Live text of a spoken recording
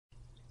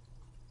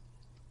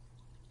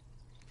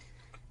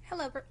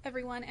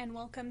Everyone, and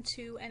welcome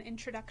to an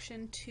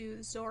introduction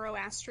to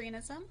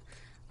Zoroastrianism.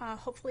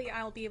 Hopefully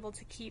I'll be able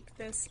to keep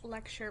this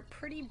lecture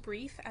pretty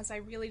brief, as I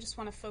really just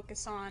want to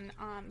focus on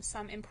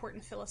some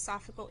important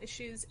philosophical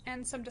issues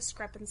and some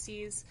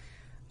discrepancies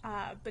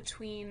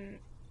between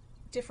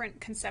different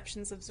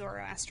conceptions of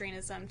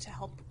Zoroastrianism to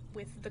help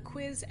with the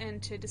quiz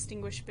and to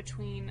distinguish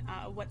between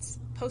what's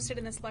posted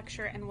in this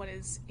lecture and what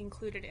is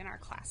included in our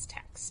class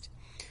text.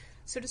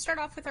 So to start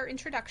off with our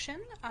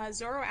introduction,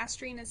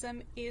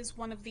 Zoroastrianism is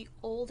one of the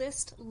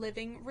oldest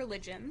living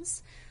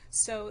religions.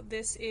 So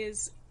this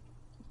is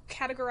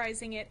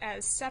categorizing it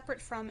as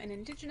separate from an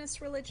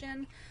indigenous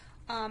religion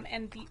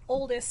and the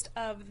oldest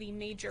of the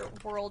major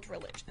world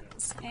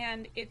religions.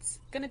 And it's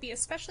going to be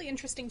especially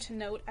interesting to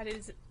note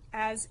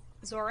as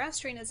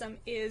Zoroastrianism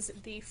is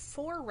the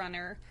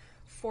forerunner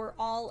for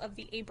all of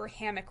the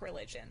Abrahamic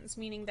religions,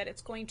 meaning that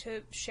it's going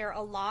to share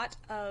a lot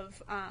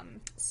of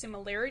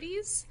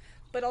similarities,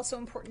 but also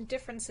important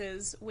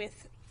differences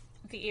with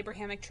the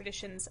Abrahamic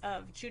traditions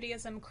of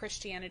Judaism,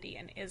 Christianity,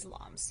 and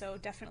Islam. So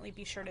definitely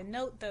be sure to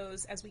note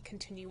those as we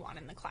continue on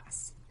in the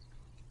class.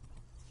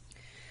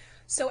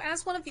 So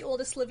as one of the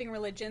oldest living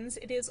religions,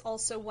 it is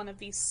also one of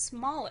the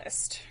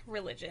smallest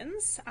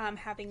religions,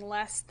 having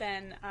less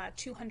than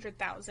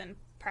 200,000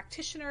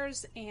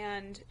 practitioners,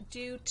 and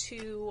due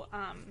to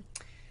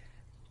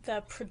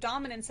the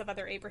predominance of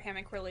other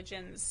Abrahamic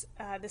religions,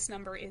 this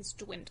number is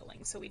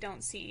dwindling. So we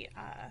don't see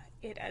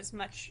it as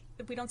much,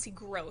 we don't see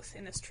growth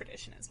in this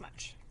tradition as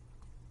much.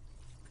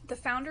 The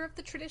founder of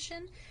the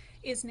tradition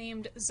is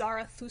named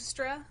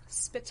Zarathustra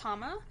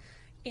Spitama.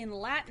 In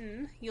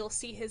Latin, you'll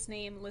see his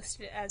name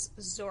listed as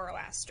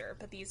Zoroaster,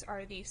 but these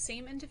are the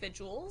same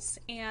individuals,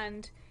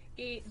 and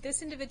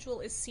this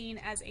individual is seen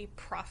as a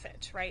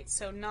prophet, right?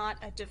 So not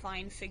a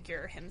divine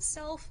figure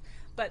himself,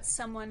 but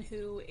someone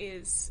who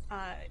is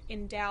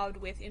endowed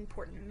with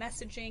important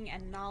messaging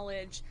and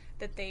knowledge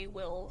that they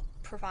will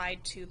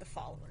provide to the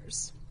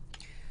followers.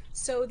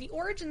 So the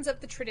origins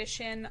of the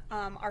tradition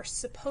are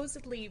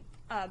supposedly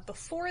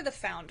before the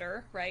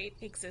founder, right,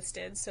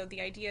 existed. So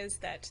the idea is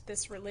that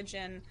this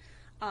religion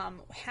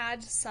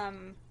had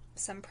some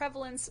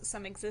prevalence,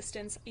 some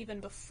existence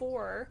even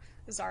before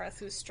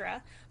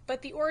Zarathustra,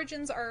 but the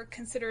origins are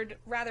considered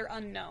rather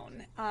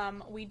unknown.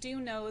 We do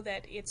know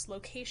that its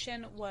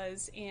location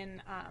was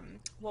in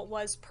what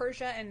was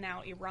Persia and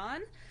now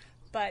Iran,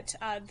 but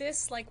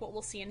this, like what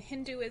we'll see in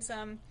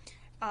Hinduism,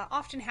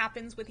 often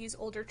happens with these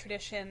older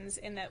traditions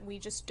in that we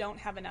just don't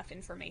have enough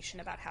information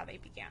about how they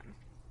began.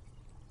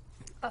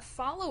 A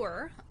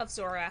follower of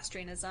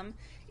Zoroastrianism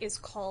is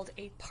called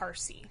a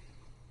Parsi.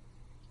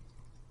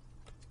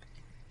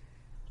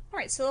 All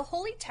right, so the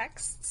holy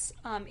texts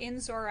in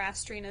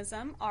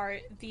Zoroastrianism are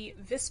the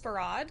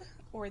Visparad,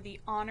 or the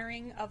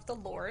honoring of the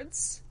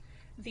lords,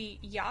 the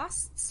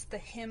Yasts, the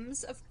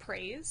hymns of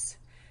praise,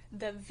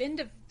 the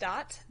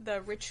Vindavdat,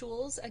 the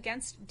rituals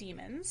against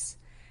demons,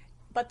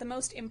 but the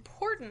most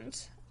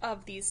important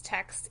of these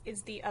texts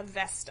is the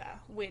Avesta,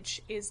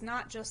 which is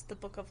not just the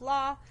book of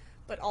law,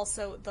 but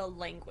also the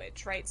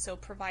language, right? So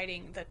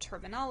providing the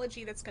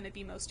terminology that's going to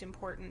be most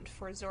important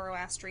for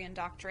Zoroastrian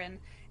doctrine,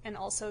 and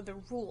also the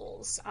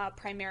rules,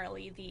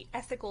 primarily the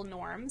ethical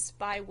norms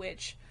by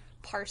which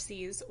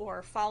Parsis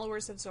or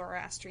followers of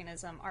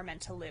Zoroastrianism are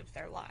meant to live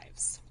their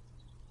lives.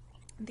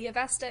 The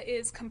Avesta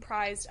is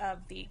comprised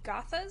of the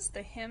Gathas,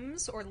 the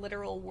hymns or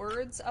literal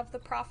words of the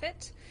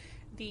prophet,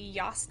 the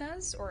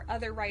Yasnas or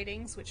other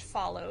writings which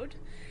followed,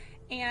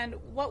 and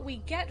what we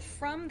get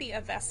from the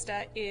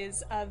Avesta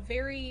is a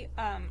very,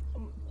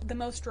 the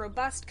most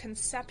robust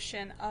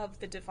conception of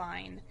the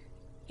divine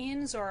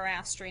in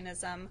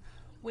Zoroastrianism,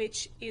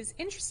 which is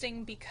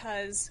interesting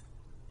because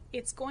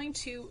it's going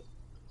to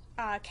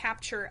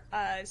capture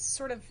a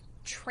sort of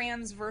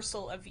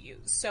transversal of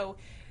views. So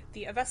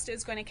the Avesta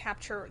is going to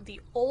capture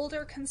the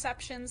older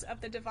conceptions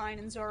of the divine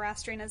in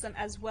Zoroastrianism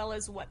as well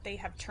as what they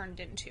have turned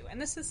into. And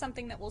this is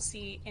something that we'll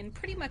see in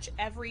pretty much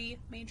every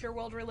major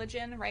world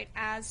religion, right?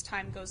 As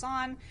time goes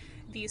on,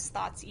 these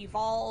thoughts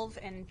evolve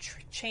and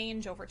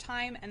change over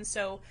time. And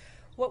so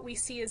what we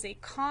see is a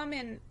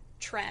common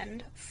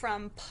trend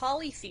from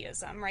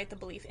polytheism, right? The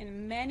belief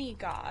in many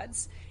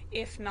gods,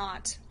 if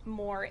not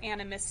more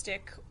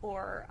animistic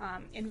or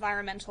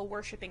environmental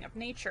worshiping of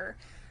nature,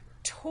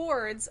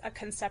 towards a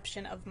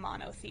conception of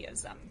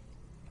monotheism.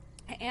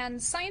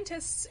 And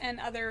scientists and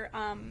other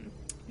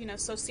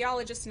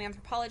sociologists and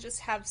anthropologists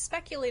have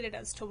speculated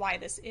as to why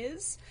this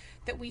is,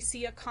 that we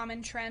see a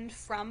common trend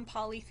from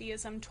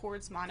polytheism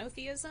towards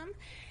monotheism.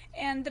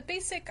 And the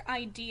basic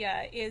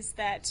idea is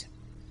that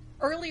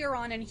earlier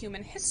on in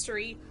human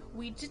history,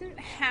 we didn't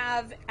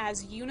have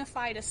as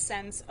unified a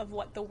sense of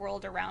what the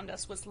world around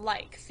us was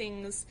like.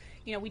 Things,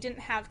 we didn't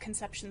have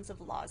conceptions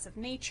of laws of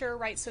nature,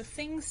 right? So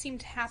things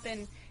seemed to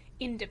happen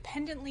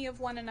independently of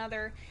one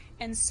another,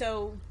 and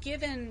so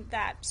given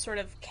that sort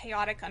of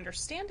chaotic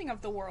understanding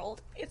of the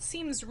world, it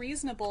seems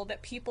reasonable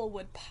that people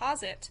would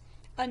posit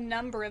a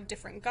number of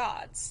different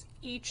gods,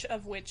 each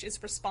of which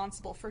is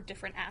responsible for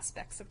different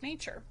aspects of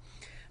nature.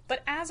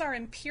 But as our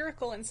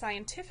empirical and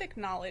scientific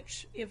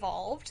knowledge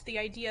evolved, the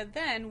idea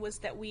then was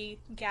that we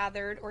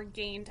gathered or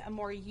gained a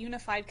more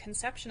unified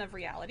conception of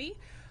reality,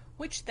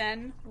 which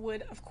then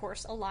would, of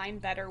course, align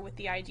better with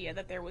the idea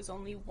that there was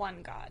only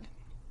one God.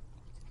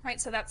 Right,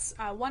 so that's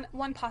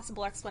one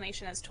possible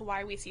explanation as to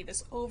why we see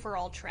this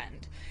overall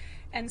trend.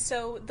 And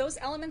so those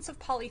elements of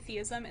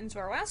polytheism in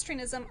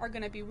Zoroastrianism are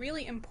going to be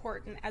really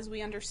important as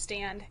we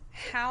understand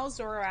how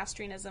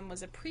Zoroastrianism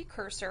was a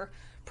precursor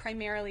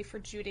primarily for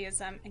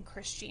Judaism and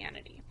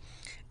Christianity.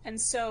 And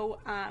so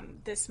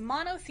this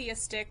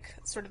monotheistic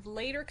sort of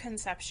later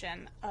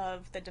conception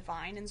of the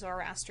divine in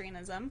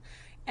Zoroastrianism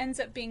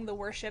ends up being the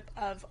worship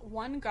of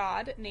one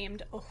god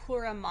named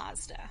Ahura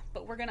Mazda.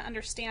 But we're going to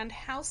understand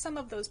how some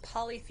of those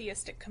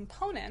polytheistic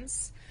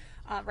components,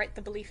 right,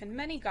 the belief in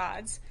many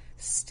gods,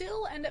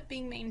 still end up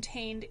being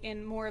maintained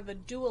in more of a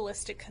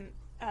dualistic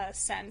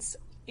sense,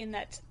 in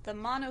that the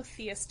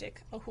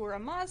monotheistic Ahura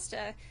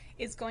Mazda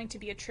is going to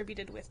be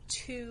attributed with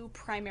two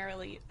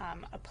primarily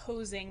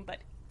opposing but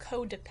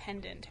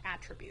codependent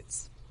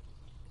attributes.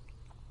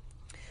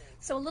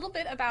 So a little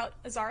bit about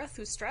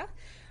Zarathustra.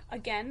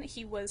 Again,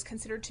 he was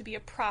considered to be a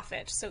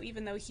prophet, so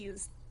even though he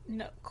is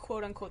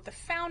quote-unquote the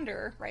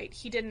founder, right,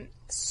 he didn't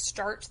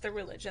start the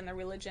religion. The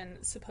religion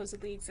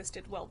supposedly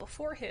existed well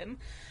before him,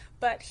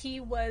 but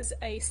he was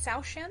a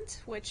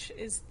Saoshyant, which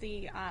is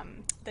the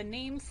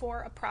name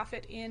for a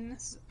prophet in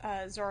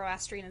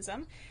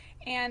Zoroastrianism,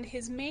 and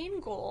his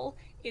main goal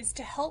is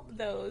to help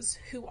those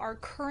who are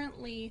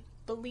currently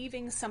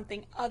believing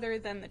something other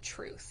than the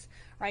truth.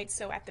 Right,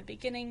 so at the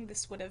beginning,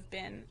 this would have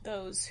been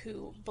those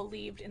who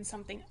believed in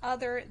something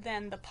other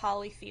than the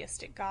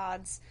polytheistic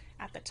gods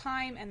at the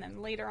time, and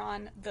then later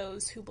on,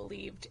 those who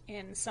believed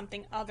in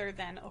something other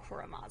than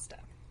Ahura Mazda.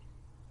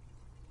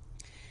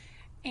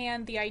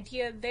 And the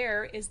idea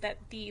there is that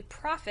the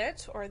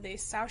prophet, or the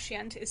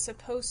Saoshyant, is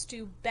supposed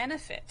to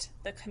benefit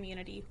the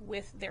community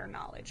with their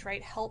knowledge,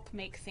 right, help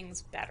make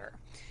things better.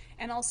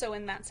 And also,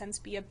 in that sense,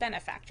 be a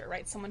benefactor,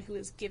 right, someone who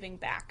is giving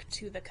back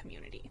to the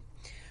community.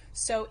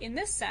 So in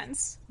this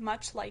sense,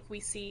 much like we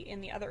see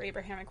in the other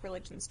Abrahamic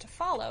religions to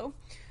follow,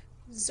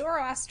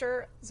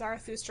 Zarathustra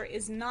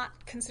is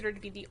not considered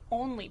to be the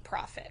only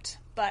prophet,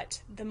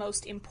 but the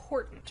most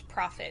important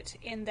prophet,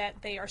 in that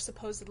they are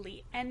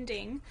supposedly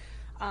ending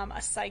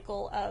a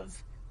cycle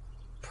of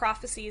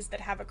prophecies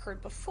that have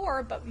occurred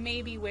before, but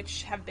maybe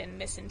which have been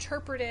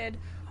misinterpreted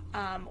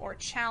or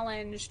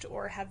challenged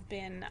or have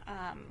been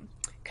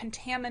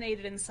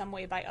contaminated in some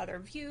way by other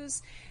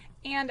views.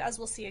 And as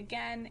we'll see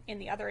again in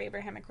the other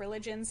Abrahamic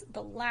religions,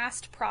 the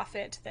last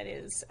prophet that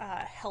is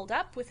held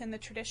up within the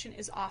tradition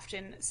is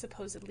often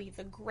supposedly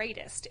the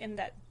greatest, in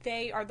that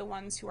they are the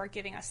ones who are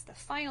giving us the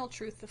final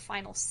truth, the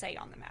final say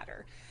on the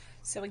matter.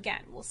 So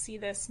again, we'll see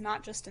this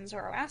not just in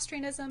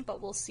Zoroastrianism,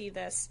 but we'll see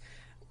this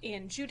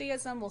in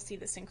Judaism, we'll see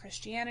this in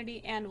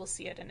Christianity, and we'll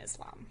see it in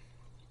Islam.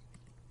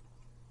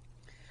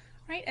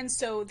 Right? And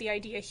so the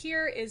idea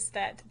here is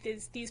that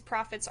these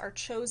prophets are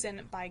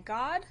chosen by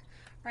God,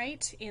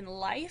 right, in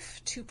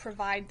life to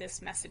provide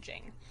this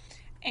messaging.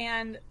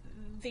 And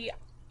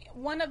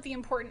one of the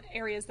important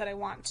areas that I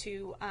want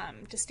to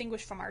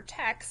distinguish from our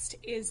text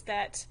is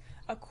that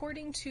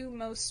according to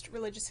most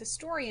religious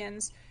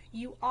historians,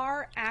 you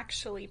are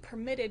actually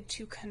permitted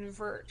to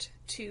convert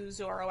to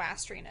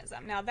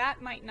Zoroastrianism. Now,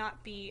 that might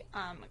not be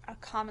a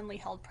commonly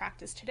held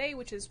practice today,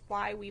 which is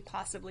why we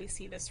possibly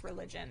see this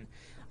religion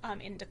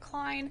in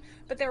decline,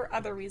 but there are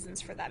other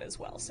reasons for that as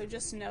well. So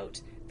just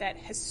note that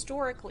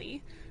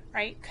historically,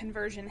 right,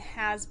 conversion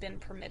has been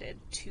permitted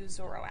to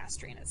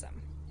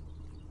Zoroastrianism.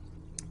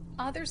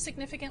 Other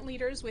significant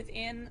leaders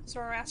within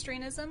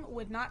Zoroastrianism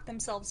would not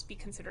themselves be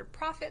considered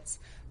prophets,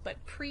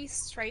 but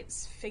priests, right,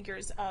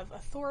 figures of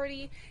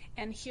authority,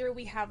 and here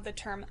we have the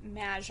term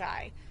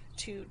magi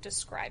to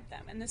describe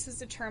them. And this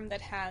is a term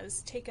that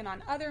has taken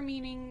on other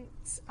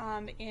meanings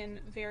in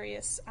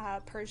various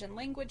Persian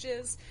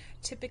languages,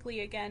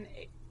 typically, again,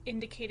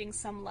 indicating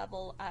some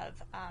level of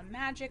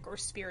magic or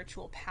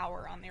spiritual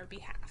power on their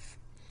behalf.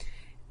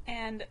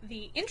 And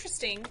the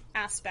interesting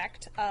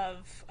aspect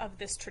of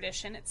this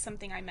tradition, it's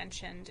something I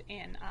mentioned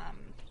in,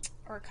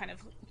 or kind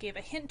of gave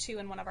a hint to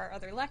in one of our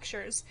other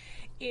lectures,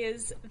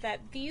 is that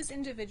these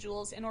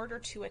individuals, in order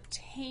to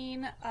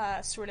attain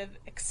a sort of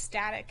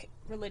ecstatic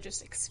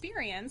religious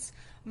experience,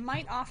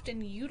 might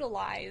often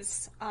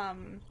utilize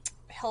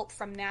help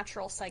from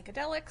natural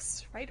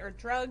psychedelics, right, or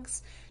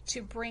drugs,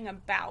 to bring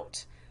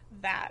about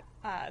that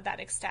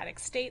ecstatic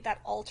state, that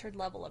altered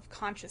level of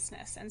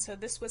consciousness. And so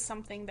this was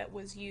something that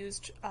was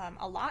used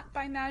a lot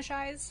by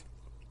Magi's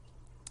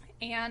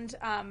and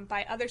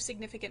by other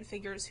significant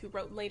figures who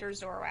wrote later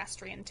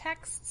Zoroastrian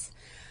texts.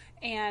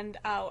 And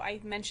I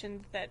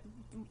mentioned that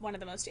one of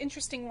the most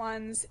interesting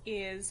ones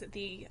is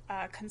the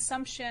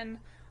consumption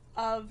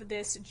of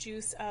this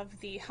juice of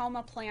the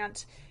halma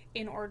plant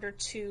in order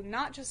to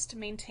not just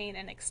maintain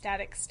an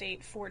ecstatic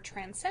state for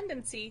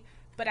transcendency,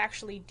 but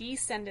actually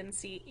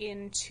descendancy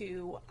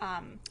into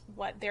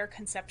what their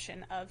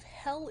conception of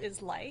hell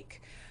is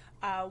like,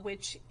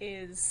 which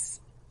is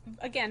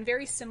again,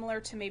 very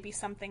similar to maybe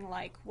something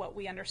like what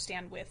we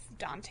understand with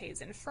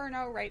Dante's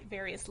Inferno, right?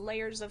 Various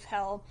layers of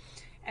hell.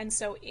 And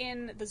so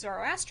in the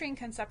Zoroastrian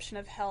conception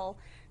of hell,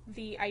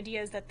 the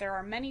idea is that there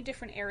are many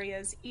different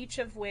areas, each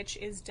of which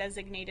is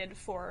designated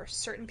for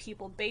certain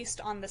people based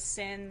on the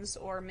sins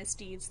or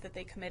misdeeds that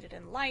they committed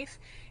in life.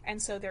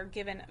 And so they're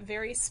given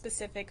very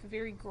specific,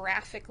 very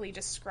graphically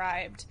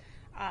described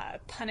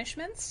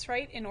punishments,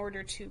 right, in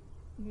order to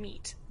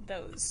meet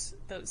those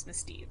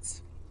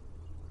misdeeds.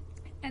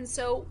 And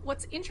so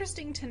what's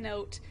interesting to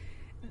note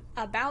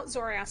about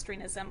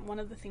Zoroastrianism, one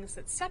of the things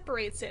that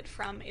separates it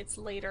from its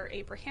later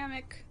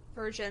Abrahamic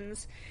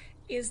versions,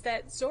 is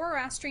that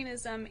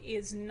Zoroastrianism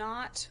is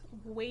not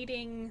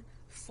waiting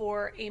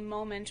for a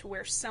moment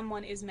where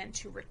someone is meant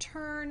to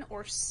return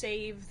or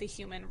save the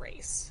human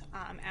race,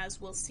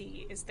 as we'll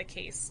see is the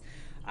case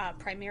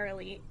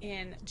primarily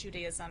in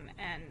Judaism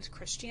and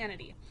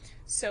Christianity.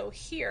 So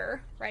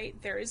here, right,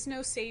 there is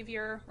no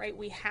savior, right?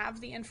 We have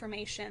the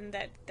information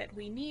that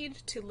we need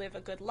to live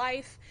a good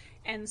life,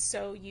 and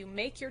so you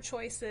make your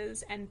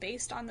choices, and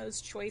based on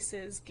those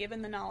choices,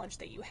 given the knowledge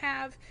that you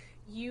have,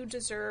 you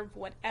deserve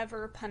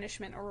whatever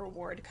punishment or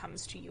reward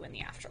comes to you in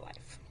the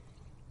afterlife.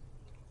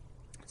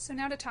 So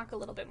now to talk a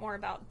little bit more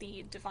about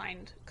the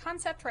divine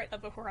concept, right,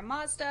 of Ahura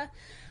Mazda.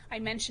 I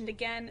mentioned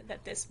again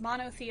that this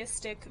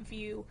monotheistic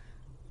view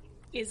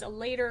is a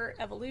later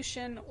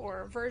evolution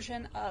or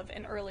version of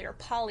an earlier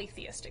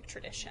polytheistic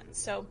tradition.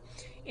 So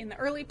in the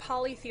early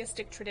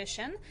polytheistic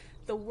tradition,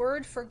 the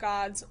word for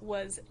gods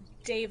was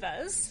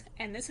devas,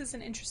 and this is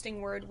an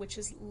interesting word which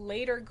is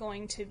later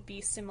going to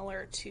be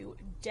similar to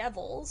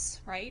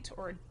devils, right,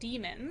 or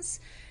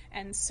demons.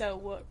 And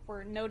so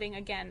we're noting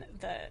again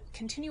the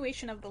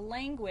continuation of the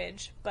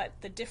language, but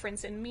the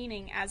difference in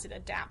meaning as it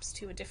adapts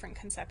to a different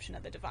conception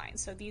of the divine.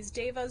 So these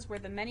devas were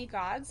the many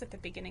gods at the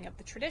beginning of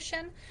the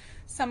tradition.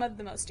 Some of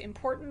the most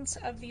important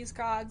of these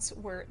gods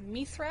were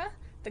Mithra,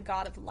 the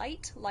god of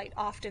light, light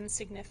often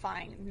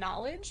signifying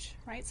knowledge,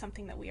 right,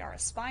 something that we are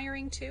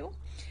aspiring to.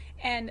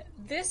 And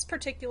this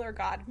particular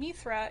god,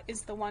 Mithra,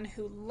 is the one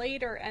who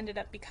later ended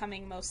up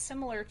becoming most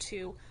similar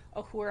to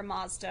Ahura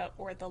Mazda,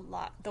 or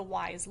the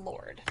wise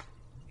lord.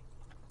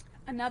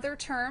 Another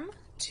term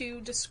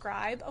to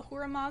describe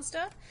Ahura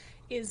Mazda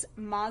is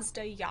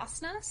Mazda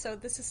Yasna. So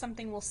this is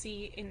something we'll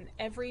see in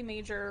every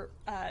major,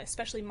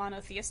 especially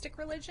monotheistic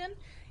religion.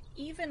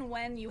 Even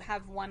when you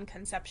have one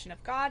conception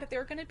of God, there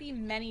are going to be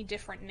many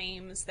different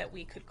names that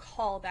we could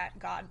call that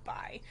God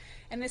by.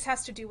 And this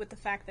has to do with the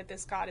fact that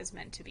this God is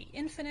meant to be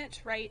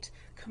infinite, right?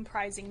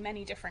 Comprising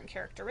many different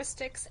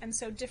characteristics. And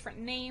so different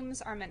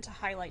names are meant to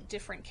highlight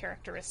different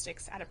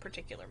characteristics at a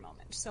particular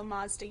moment. So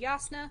Mazda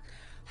Yasna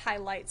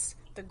highlights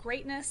the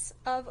greatness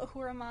of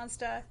Ahura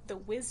Mazda, the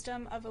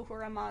wisdom of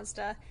Ahura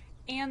Mazda,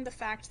 and the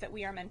fact that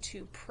we are meant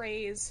to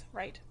praise,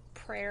 right?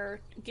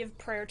 Give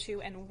prayer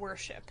to and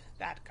worship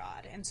that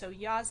God. And so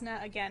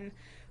Yasna, again,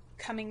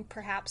 coming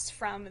perhaps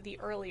from the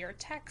earlier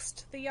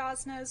text, the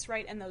Yasnas,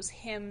 right, and those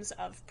hymns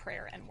of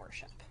prayer and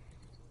worship.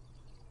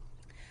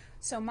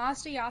 So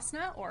Mazda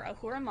Yasna, or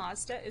Ahura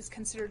Mazda, is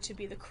considered to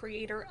be the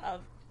creator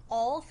of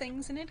all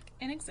things in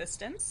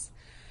existence,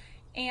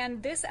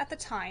 and this at the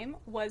time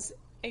was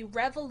a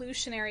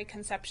revolutionary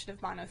conception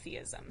of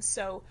monotheism.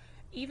 So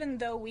even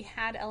though we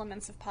had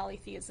elements of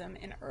polytheism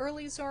in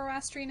early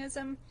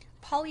Zoroastrianism,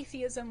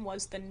 polytheism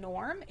was the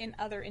norm in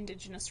other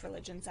indigenous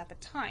religions at the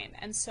time.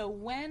 And so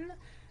when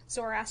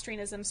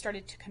Zoroastrianism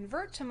started to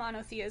convert to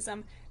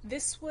monotheism,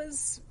 this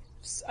was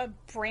a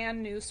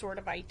brand new sort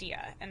of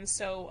idea. And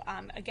so,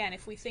 again,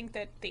 if we think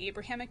that the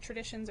Abrahamic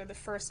traditions are the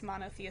first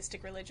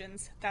monotheistic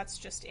religions, that's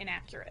just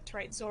inaccurate,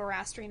 right?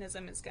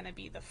 Zoroastrianism is going to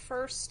be the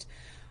first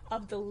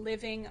of the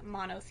living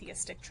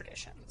monotheistic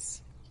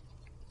traditions,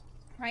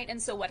 right?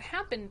 And so what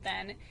happened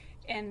then,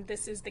 and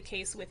this is the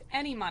case with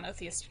any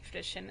monotheistic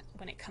tradition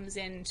when it comes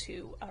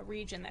into a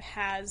region that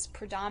has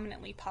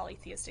predominantly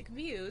polytheistic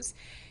views,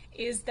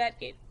 is that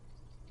it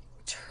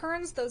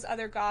turns those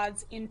other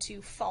gods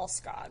into false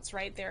gods,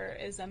 right? There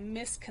is a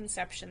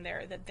misconception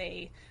there that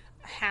they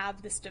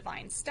have this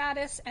divine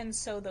status, and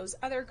so those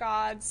other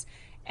gods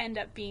end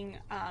up being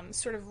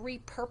sort of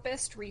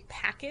repurposed,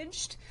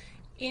 repackaged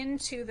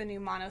into the new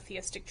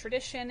monotheistic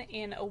tradition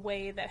in a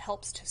way that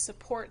helps to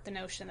support the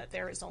notion that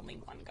there is only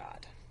one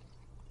God.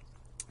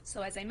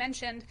 So as I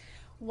mentioned,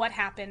 what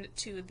happened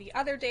to the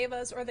other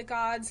devas or the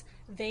gods?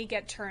 They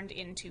get turned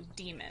into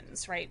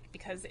demons, right?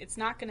 Because it's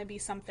not going to be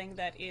something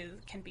that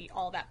can be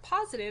all that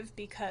positive,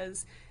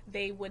 because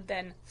they would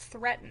then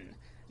threaten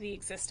the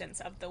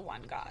existence of the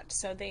one God.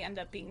 So they end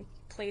up being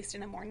placed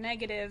in a more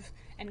negative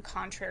and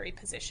contrary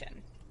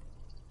position.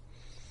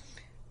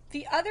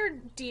 The other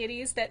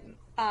deities that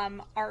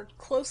are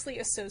closely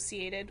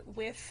associated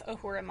with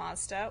Ahura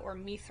Mazda, or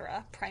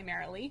Mithra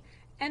primarily,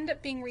 end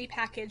up being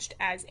repackaged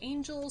as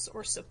angels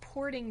or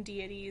supporting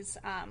deities,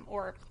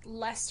 or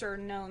lesser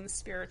known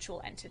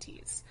spiritual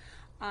entities.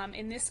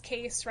 In this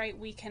case, right,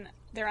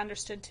 they're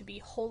understood to be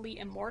holy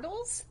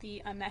immortals,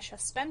 the Amesha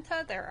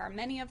Spenta. There are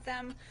many of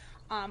them.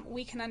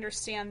 We can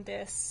understand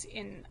this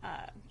in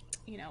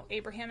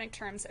Abrahamic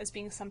terms as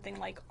being something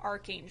like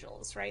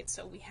archangels, right?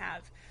 So we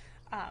have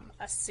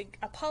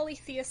a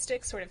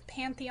polytheistic sort of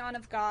pantheon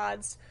of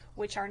gods,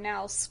 which are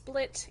now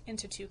split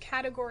into two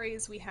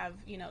categories. We have,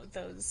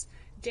 those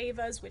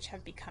devas, which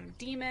have become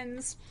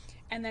demons,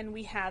 and then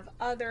we have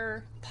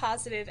other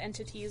positive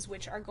entities,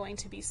 which are going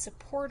to be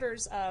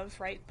supporters of,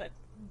 right, but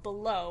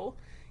below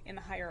in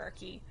the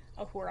hierarchy,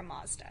 Ahura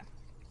Mazda.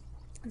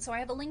 And so I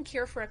have a link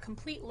here for a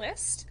complete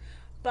list,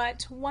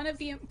 but one of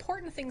the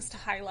important things to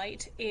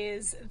highlight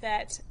is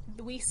that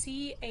we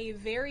see a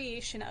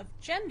variation of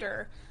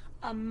gender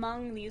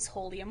among these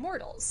holy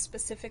immortals,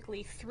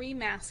 specifically 3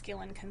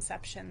 masculine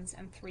conceptions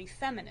and 3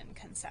 feminine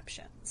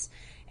conceptions.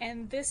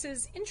 And this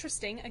is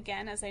interesting,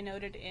 again, as I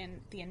noted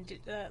in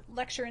the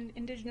lecture in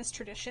Indigenous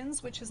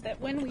Traditions, which is that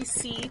when we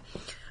see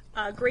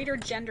greater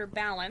gender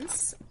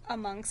balance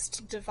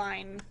amongst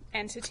divine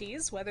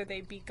entities, whether they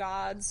be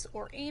gods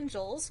or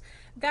angels,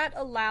 that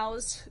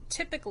allows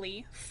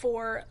typically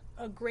for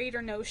a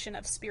greater notion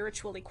of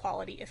spiritual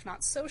equality, if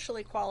not social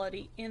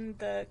equality, in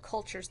the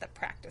cultures that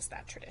practice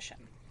that tradition.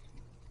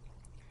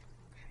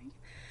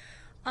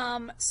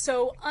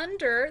 So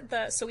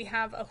we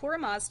have Ahura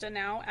Mazda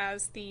now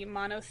as the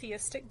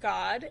monotheistic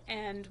god,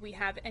 and we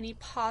have any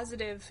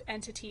positive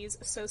entities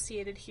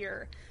associated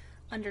here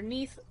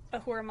underneath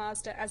Ahura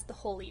Mazda as the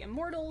holy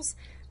immortals.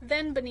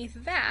 Then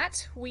beneath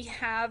that, we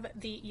have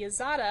the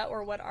Yazada,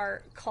 or what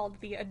are called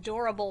the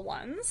adorable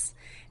ones,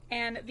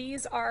 and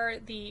these are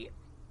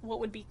what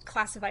would be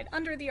classified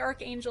under the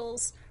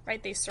archangels,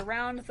 right? They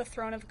surround the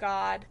throne of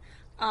God.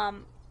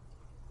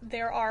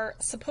 There are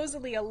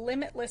supposedly a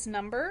limitless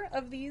number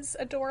of these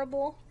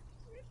adorable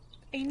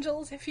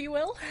angels, if you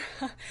will.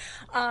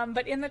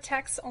 But in the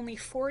text, only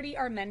 40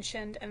 are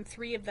mentioned, and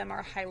 3 of them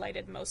are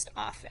highlighted most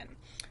often.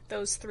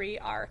 Those 3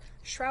 are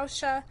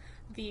Shrausha,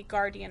 the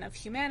guardian of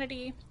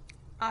humanity,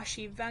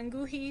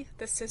 Ashivanguhi,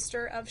 the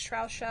sister of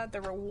Shrausha,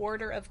 the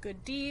rewarder of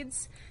good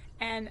deeds,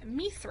 and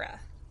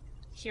Mithra.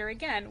 Here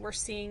again, we're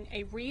seeing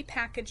a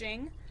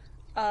repackaging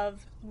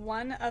of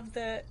one of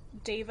the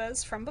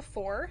devas from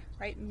before,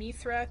 right?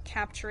 Mithra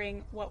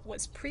capturing what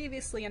was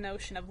previously a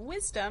notion of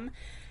wisdom,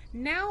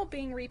 now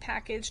being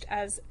repackaged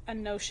as a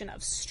notion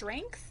of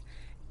strength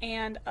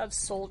and of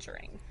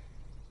soldiering.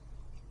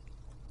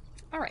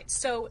 All right,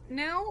 so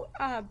now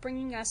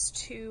bringing us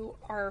to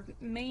our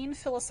main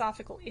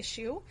philosophical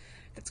issue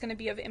that's going to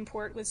be of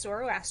import with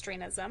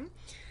Zoroastrianism.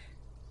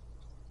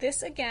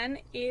 This, again,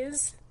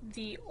 is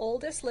the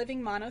oldest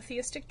living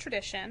monotheistic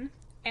tradition,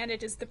 and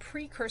it is the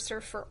precursor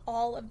for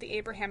all of the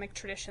Abrahamic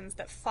traditions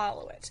that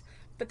follow it.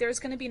 But there's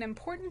going to be an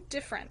important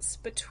difference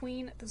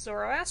between the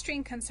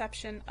Zoroastrian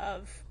conception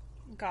of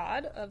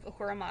God, of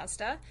Ahura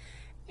Mazda,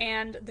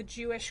 and the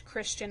Jewish,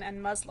 Christian,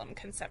 and Muslim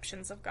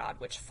conceptions of God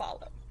which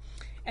follow.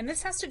 And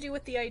this has to do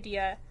with the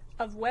idea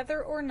of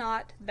whether or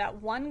not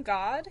that one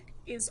God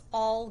is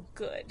all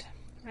good,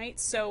 right?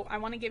 So I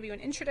want to give you an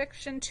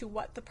introduction to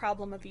what the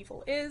problem of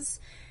evil is,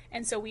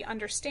 and so we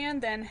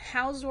understand then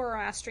how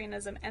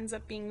Zoroastrianism ends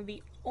up being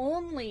the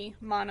only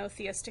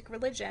monotheistic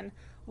religion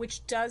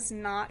which does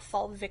not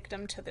fall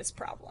victim to this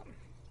problem.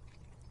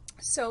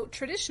 So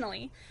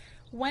traditionally,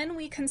 when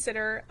we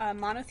consider a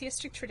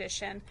monotheistic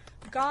tradition,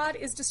 God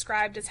is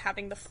described as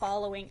having the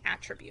following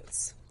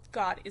attributes.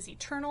 God is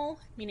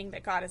eternal, meaning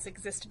that God has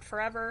existed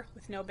forever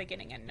with no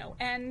beginning and no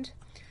end.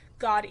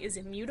 God is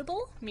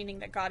immutable, meaning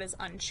that God is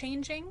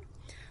unchanging.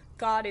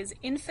 God is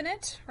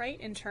infinite, right,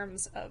 in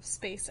terms of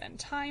space and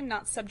time,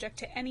 not subject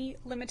to any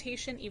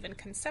limitation, even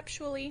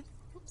conceptually.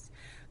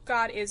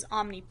 God is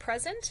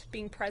omnipresent,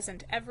 being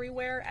present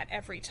everywhere at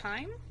every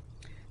time.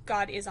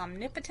 God is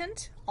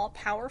omnipotent,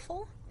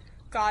 all-powerful.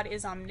 God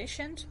is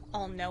omniscient,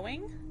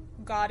 all-knowing.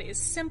 God is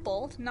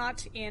simple,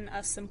 not in a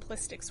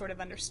simplistic sort of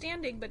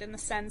understanding, but in the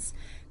sense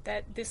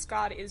that this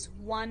God is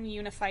one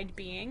unified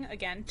being,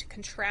 again, to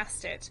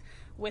contrast it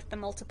with the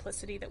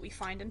multiplicity that we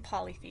find in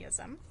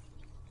polytheism.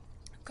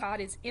 God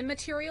is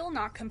immaterial,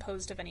 not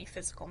composed of any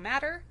physical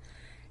matter.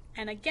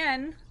 And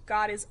again,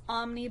 God is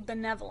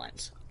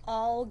omnibenevolent,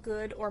 all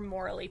good or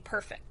morally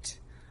perfect.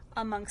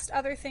 Amongst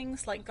other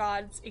things, like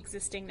God's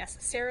existing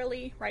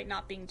necessarily, right,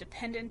 not being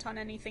dependent on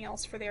anything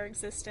else for their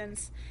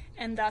existence,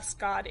 and thus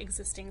God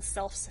existing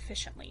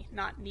self-sufficiently,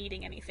 not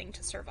needing anything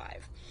to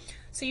survive.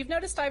 So you've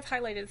noticed I've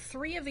highlighted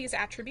 3 of these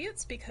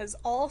attributes because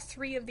all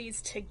 3 of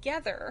these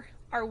together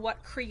are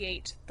what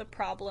create the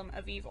problem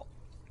of evil.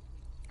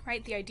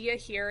 Right? The idea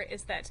here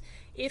is that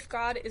if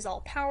God is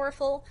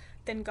all-powerful,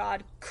 then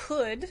God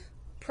could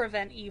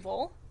prevent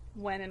evil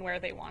when and where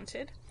they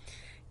wanted.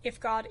 If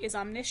God is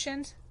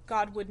omniscient,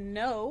 God would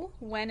know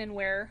when and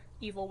where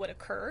evil would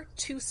occur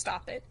to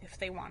stop it if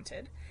they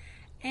wanted.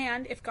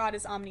 And if God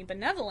is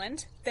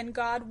omnibenevolent, then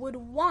God would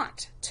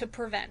want to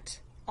prevent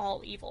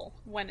all evil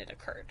when it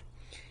occurred.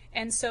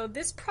 And so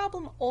this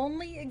problem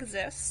only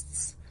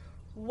exists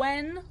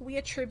when we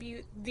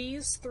attribute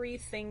these 3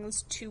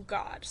 things to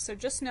God. So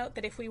just note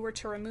that if we were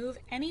to remove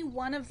any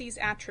one of these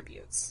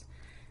attributes,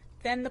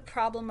 then the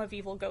problem of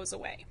evil goes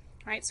away.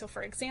 right? So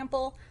for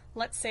example,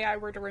 let's say I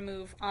were to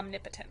remove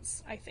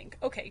omnipotence. I think,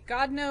 okay,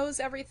 God knows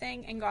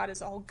everything and God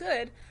is all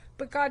good,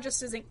 but God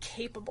just isn't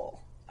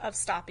capable of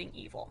stopping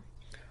evil.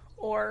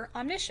 Or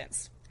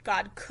omniscience.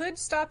 God could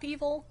stop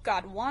evil,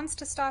 God wants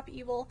to stop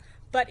evil,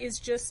 but is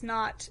just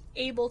not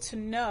able to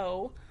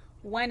know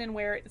when and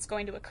where it's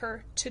going to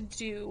occur to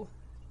do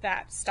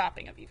that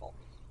stopping of evil.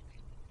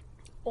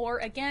 Or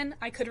again,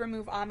 I could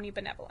remove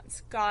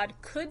omnibenevolence. God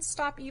could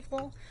stop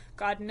evil,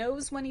 God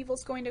knows when evil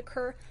is going to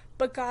occur,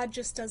 but God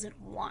just doesn't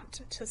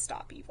want to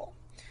stop evil.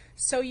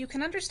 So you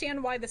can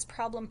understand why this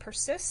problem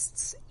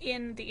persists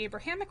in the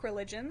Abrahamic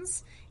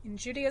religions, in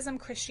Judaism,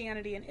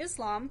 Christianity, and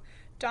Islam.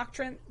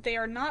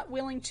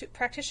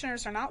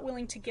 Practitioners are not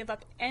willing to give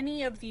up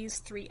any of these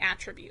three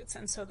attributes,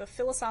 and so the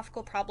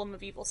philosophical problem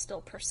of evil still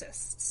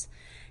persists.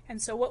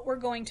 And so what we're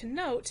going to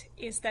note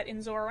is that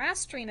in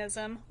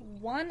Zoroastrianism,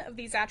 one of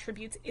these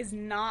attributes is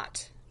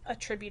not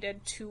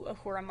attributed to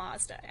Ahura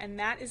Mazda, and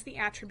that is the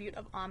attribute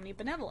of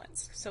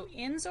omnibenevolence. So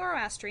in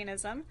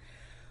Zoroastrianism,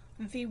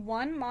 the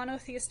one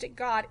monotheistic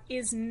God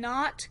is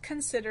not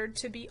considered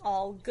to be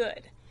all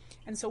good.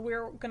 And so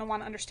we're going to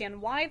want to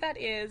understand why that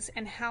is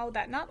and how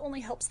that not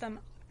only helps them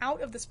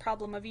out of this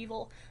problem of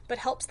evil, but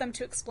helps them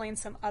to explain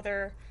some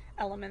other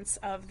elements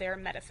of their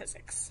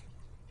metaphysics.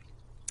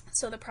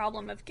 So the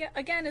problem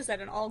again is that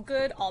an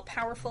all-good,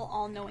 all-powerful,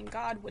 all-knowing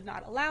God would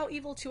not allow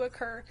evil to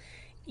occur.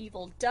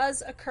 Evil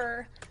does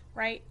occur,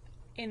 right?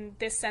 In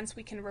this sense,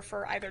 we can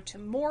refer either to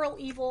moral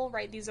evil,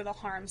 right? These are the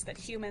harms that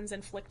humans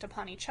inflict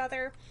upon each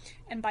other.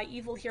 And by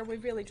evil here, we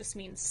really just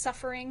mean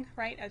suffering,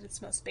 right, at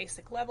its most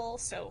basic level.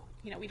 So,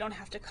 we don't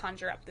have to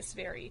conjure up this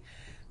very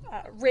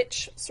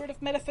rich sort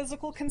of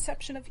metaphysical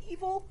conception of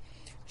evil.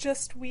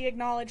 Just we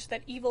acknowledge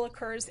that evil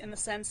occurs in the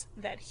sense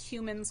that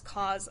humans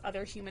cause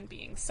other human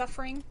beings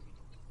suffering,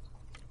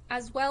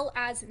 as well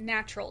as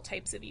natural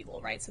types of evil,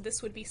 right? So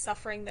this would be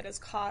suffering that is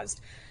caused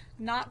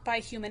not by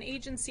human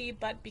agency,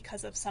 but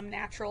because of some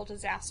natural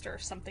disaster,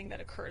 something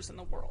that occurs in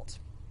the world.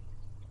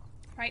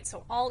 Right?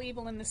 So all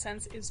evil in this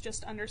sense is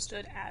just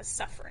understood as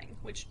suffering,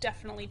 which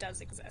definitely does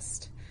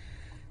exist.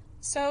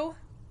 So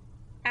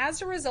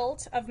as a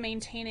result of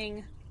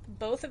maintaining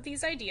both of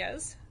these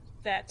ideas,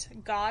 that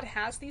God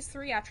has these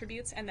three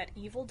attributes and that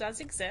evil does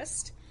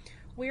exist,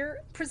 we're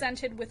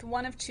presented with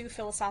one of two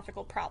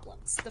philosophical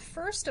problems. The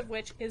first of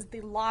which is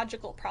the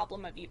logical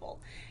problem of evil.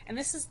 And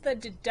this is the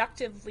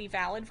deductively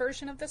valid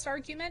version of this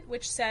argument,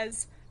 which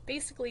says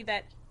basically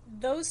that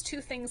those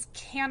two things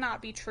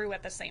cannot be true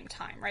at the same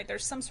time, right?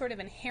 There's some sort of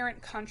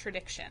inherent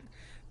contradiction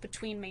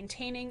between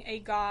maintaining a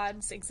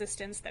God's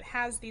existence that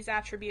has these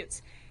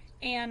attributes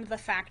and the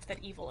fact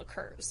that evil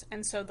occurs.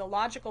 And so the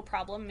logical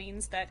problem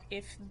means that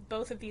if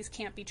both of these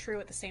can't be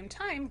true at the same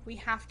time, we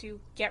have to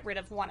get rid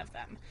of one of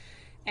them.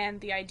 And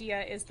the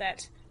idea is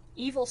that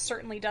evil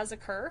certainly does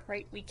occur,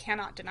 right? We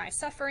cannot deny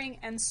suffering,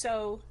 and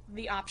so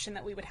the option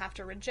that we would have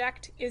to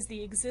reject is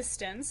the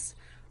existence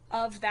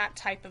of that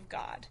type of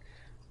God,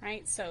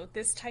 right? So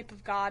this type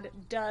of God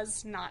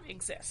does not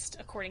exist,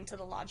 according to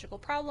the logical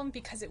problem,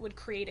 because it would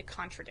create a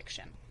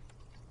contradiction.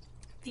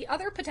 The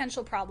other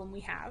potential problem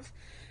we have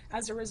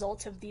as a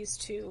result of these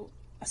two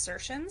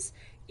assertions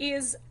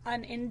is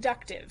an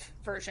inductive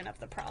version of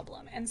the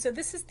problem. And so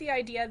this is the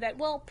idea that,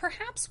 well,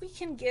 perhaps we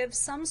can give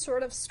some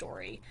sort of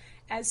story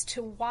as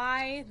to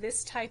why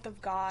this type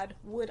of God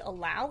would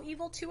allow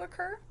evil to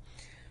occur,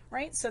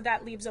 right? So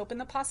that leaves open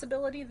the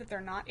possibility that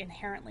they're not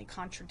inherently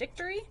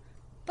contradictory,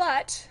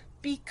 but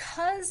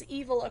because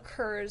evil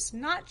occurs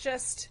not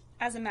just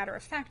as a matter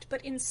of fact,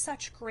 but in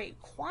such great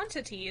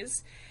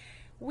quantities,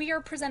 we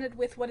are presented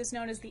with what is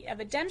known as the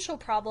evidential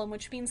problem,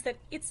 which means that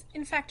it's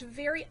in fact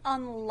very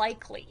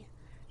unlikely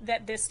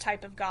that this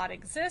type of God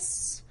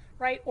exists,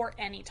 right, or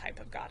any type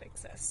of God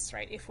exists,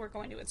 right, if we're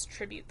going to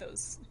attribute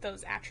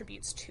those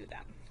attributes to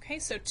them. Okay,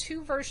 so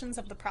two versions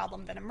of the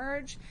problem that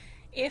emerge.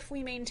 If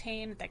we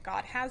maintain that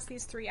God has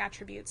these three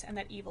attributes and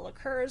that evil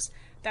occurs,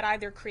 that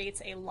either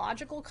creates a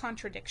logical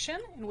contradiction,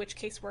 in which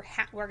case we're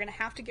going to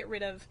have to get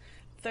rid of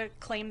the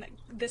claim that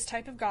this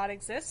type of God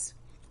exists,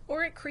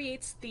 or it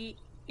creates the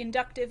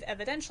inductive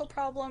evidential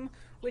problem,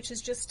 which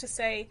is just to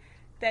say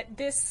that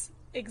this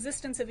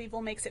existence of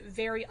evil makes it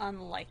very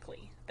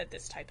unlikely that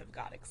this type of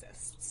God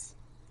exists.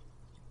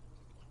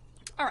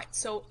 All right,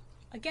 so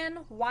again,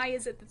 why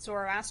is it that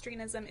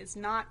Zoroastrianism is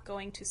not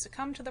going to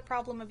succumb to the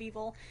problem of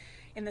evil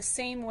in the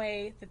same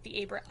way that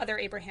the other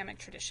Abrahamic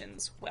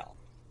traditions will?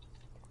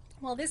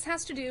 Well, this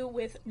has to do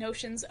with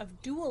notions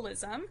of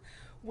dualism,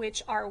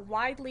 which are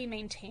widely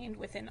maintained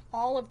within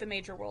all of the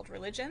major world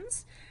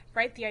religions,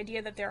 right? The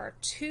idea that there are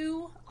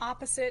two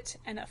opposite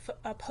and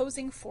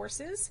opposing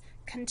forces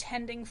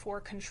contending for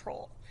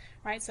control,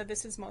 right? So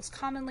this is most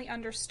commonly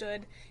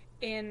understood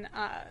in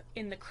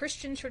the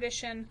Christian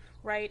tradition,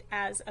 right,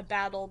 as a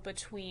battle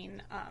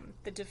between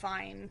the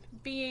divine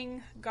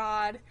being,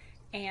 God,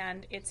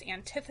 and its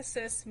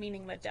antithesis,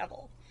 meaning the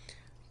devil.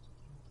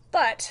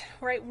 But,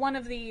 right, one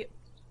of the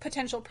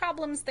potential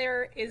problems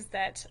there is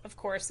that, of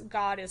course,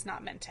 God is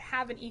not meant to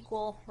have an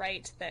equal,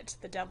 right? That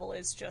the devil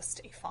is just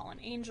a fallen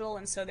angel,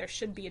 and so there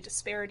should be a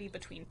disparity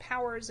between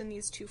powers in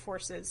these two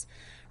forces,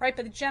 right?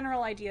 But the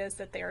general idea is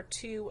that they are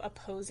two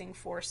opposing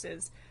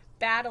forces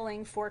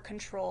battling for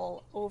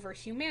control over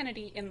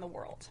humanity in the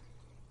world.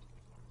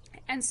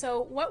 And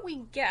so what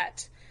we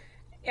get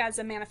as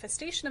a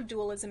manifestation of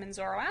dualism in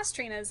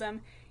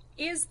Zoroastrianism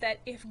is that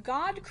if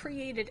God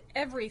created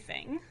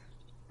everything,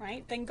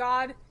 right, then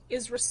God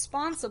is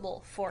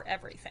responsible for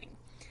everything.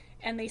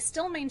 And they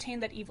still maintain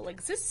that evil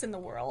exists in the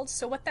world.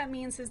 So what that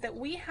means is that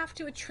we have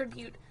to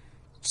attribute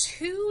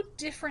two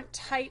different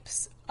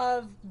types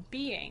of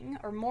being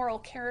or moral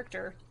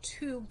character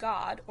to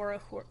God, or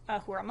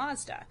Ahura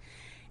Mazda.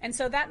 And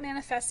so that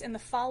manifests in the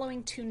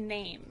following two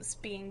names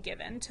being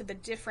given to the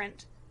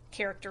different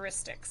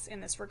characteristics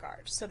in this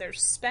regard. So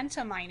there's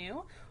Spenta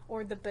Mainu,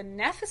 or the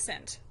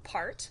beneficent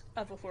part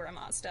of Ahura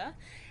Mazda,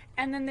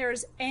 and then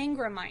there's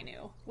Angra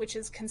Mainu, which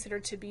is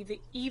considered to be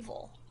the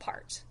evil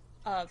part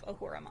of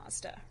Ahura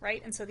Mazda,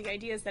 right? And so the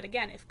idea is that,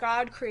 again, if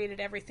God created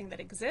everything that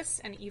exists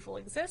and evil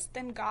exists,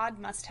 then God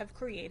must have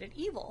created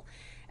evil.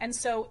 And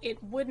so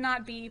it would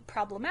not be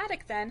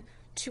problematic then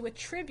to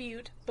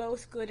attribute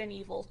both good and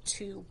evil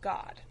to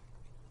God,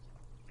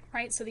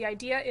 right? So the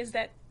idea is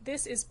that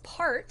this is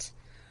part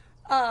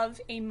of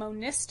a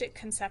monistic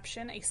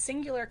conception, a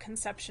singular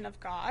conception of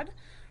God,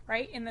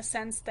 right? In the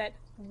sense that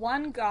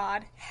one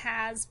God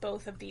has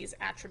both of these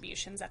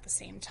attributions at the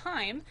same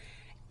time.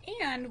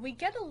 And we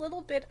get a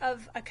little bit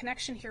of a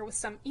connection here with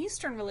some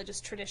Eastern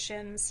religious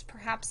traditions,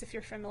 perhaps if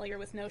you're familiar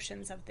with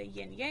notions of the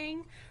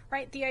yin-yang,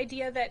 right? The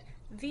idea that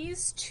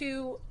these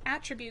two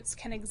attributes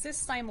can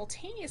exist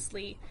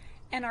simultaneously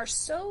and are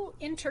so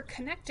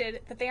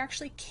interconnected that they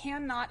actually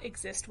cannot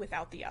exist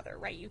without the other,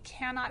 right? You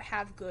cannot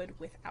have good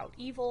without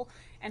evil,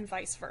 and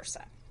vice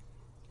versa,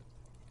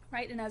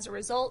 right? And as a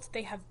result,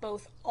 they have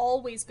both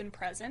always been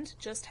present,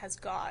 just as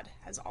God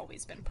has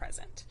always been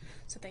present.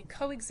 So they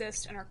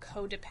coexist and are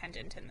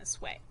codependent in this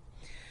way.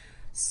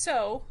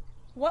 So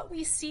what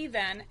we see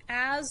then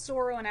as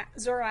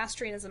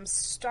Zoroastrianism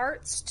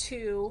starts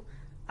to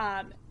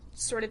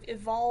sort of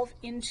evolve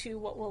into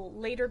what will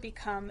later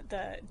become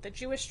the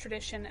Jewish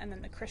tradition and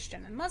then the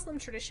Christian and Muslim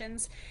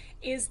traditions,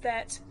 is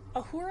that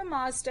Ahura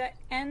Mazda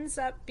ends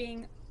up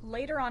being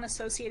later on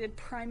associated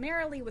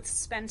primarily with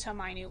Spenta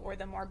Mainu, or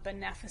the more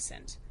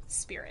beneficent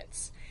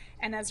spirits.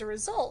 And as a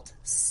result,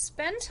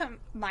 Spenta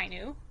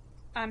Mainu,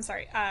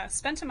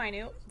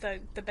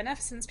 the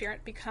beneficent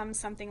spirit, becomes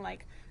something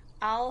like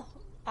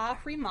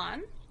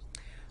Al-Ahriman,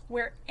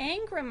 where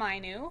Angra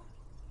Mainu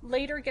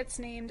later gets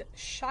named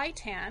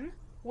Shaitan,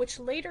 which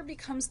later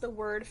becomes the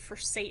word for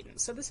Satan.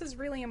 So this is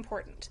really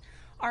important.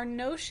 Our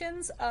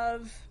notions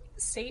of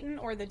Satan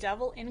or the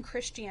devil in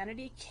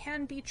Christianity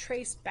can be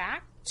traced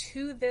back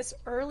to this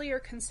earlier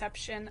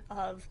conception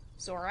of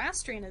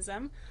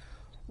Zoroastrianism,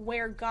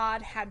 where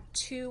God had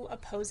two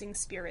opposing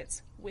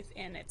spirits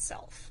within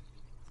itself.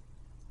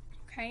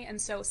 Okay, and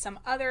so some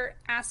other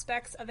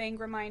aspects of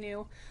Angra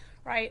Mainu,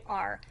 right,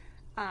 are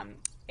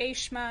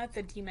Ashma,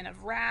 the demon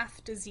of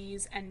wrath,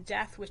 disease, and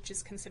death, which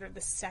is considered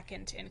the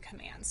second in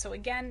command. So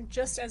again,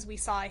 just as we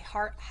saw a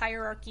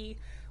hierarchy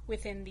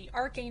within the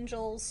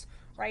archangels,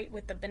 right,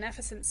 with the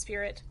beneficent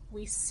spirit,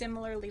 we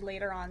similarly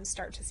later on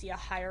start to see a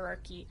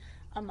hierarchy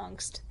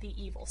amongst the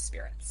evil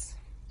spirits.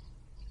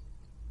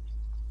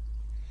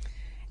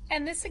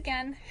 And this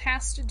again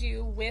has to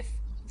do with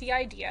the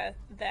idea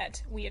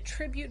that we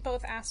attribute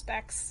both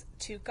aspects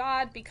to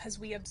God because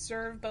we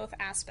observe both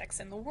aspects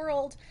in the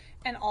world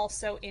and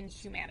also in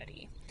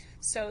humanity.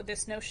 So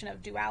this notion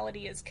of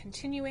duality is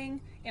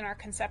continuing in our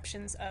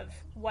conceptions of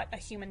what a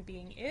human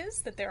being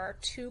is, that there are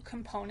two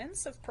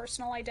components of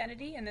personal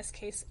identity, in this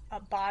case, a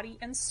body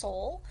and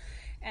soul.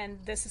 And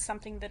this is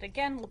something that,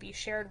 again, will be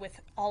shared with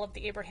all of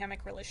the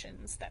Abrahamic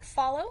religions that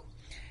follow.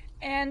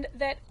 And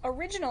that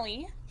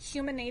originally,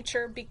 human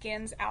nature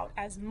begins out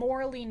as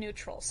morally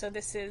neutral. So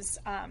this is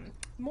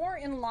more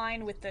in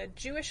line with the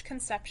Jewish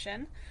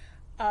conception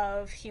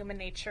of human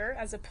nature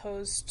as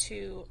opposed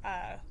to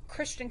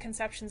Christian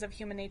conceptions of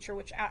human nature,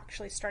 which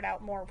actually start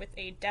out more with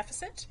a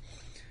deficit,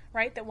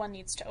 right, that one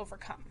needs to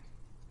overcome.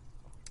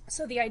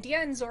 So the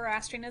idea in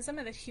Zoroastrianism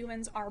is that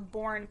humans are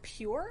born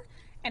pure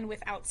and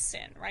without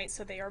sin, right?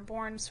 So they are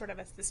born sort of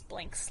as this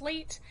blank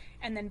slate,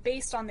 and then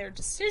based on their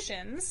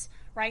decisions,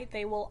 right,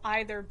 they will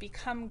either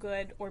become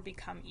good or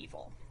become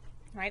evil,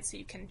 right? So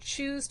you can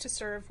choose to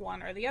serve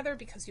one or the other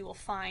because you will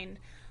find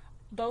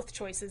both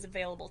choices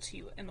available to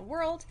you in the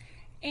world.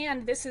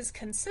 And this is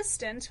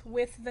consistent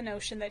with the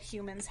notion that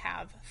humans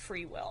have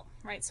free will,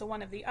 right? So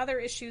one of the other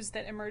issues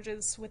that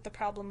emerges with the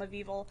problem of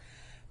evil,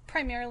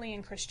 primarily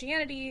in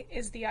Christianity,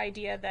 is the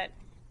idea that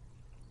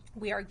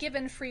we are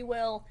given free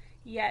will,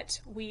 yet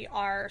we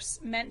are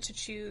meant to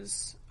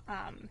choose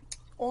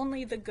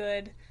only the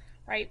good,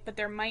 right? But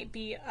there might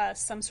be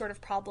some sort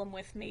of problem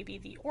with maybe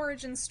the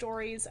origin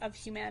stories of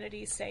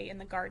humanity, say in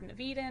the Garden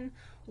of Eden,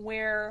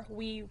 where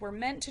we were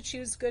meant to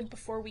choose good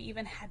before we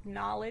even had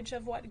knowledge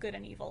of what good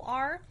and evil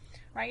are,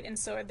 right? And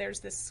so there's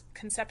this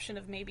conception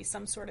of maybe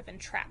some sort of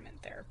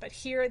entrapment there. But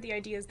here, the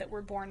idea is that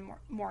we're born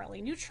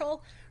morally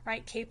neutral,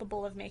 right?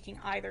 Capable of making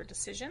either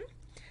decision.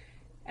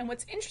 And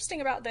what's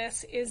interesting about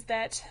this is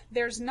that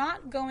there's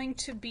not going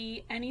to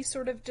be any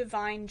sort of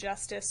divine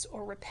justice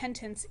or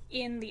repentance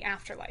in the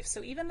afterlife.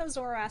 So even though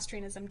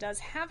Zoroastrianism does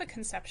have a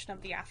conception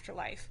of the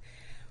afterlife,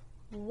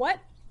 what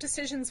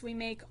decisions we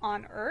make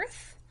on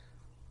earth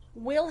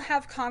will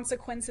have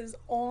consequences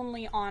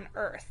only on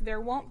earth.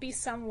 There won't be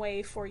some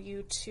way for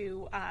you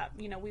to,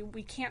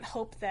 we can't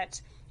hope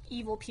that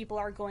evil people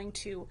are going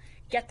to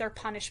get their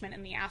punishment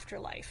in the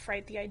afterlife,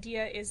 right? The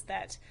idea is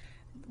that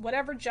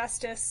whatever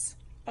justice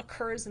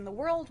occurs in the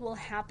world will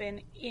happen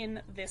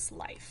in this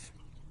life.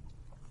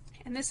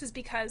 And this is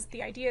because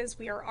the idea is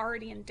we are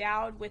already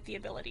endowed with the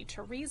ability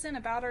to reason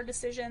about our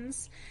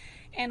decisions,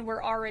 and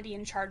we're already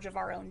in charge of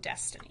our own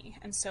destiny.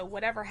 And so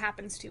whatever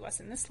happens to us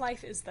in this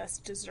life is thus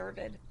deserved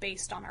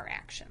based on our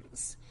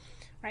actions,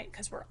 right?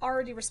 Because we're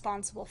already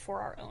responsible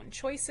for our own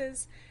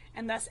choices,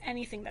 and thus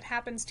anything that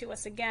happens to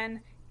us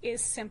again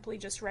is simply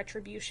just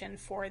retribution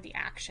for the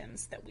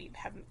actions that we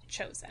have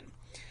chosen.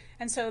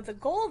 And so the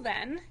goal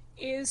then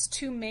is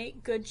to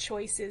make good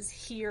choices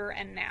here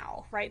and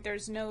now, right?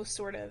 There's no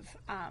sort of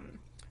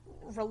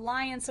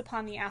reliance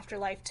upon the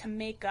afterlife to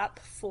make up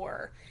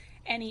for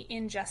any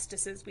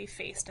injustices we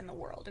faced in the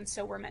world. And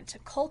so we're meant to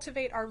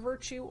cultivate our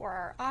virtue or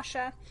our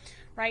asha,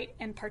 right?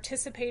 And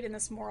participate in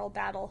this moral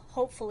battle,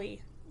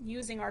 hopefully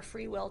using our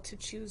free will to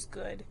choose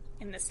good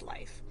in this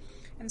life.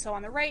 And so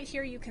on the right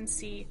here, you can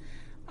see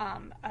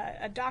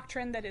a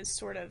doctrine that is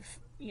sort of,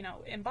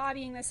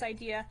 embodying this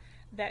idea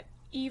that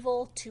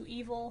evil to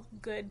evil,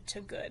 good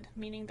to good,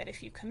 meaning that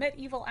if you commit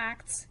evil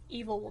acts,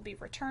 evil will be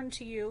returned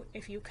to you.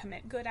 If you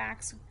commit good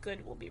acts,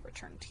 good will be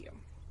returned to you.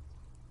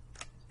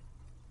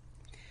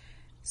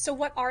 So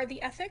what are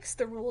the ethics,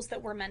 the rules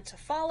that we're meant to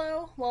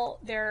follow? Well,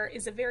 there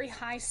is a very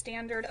high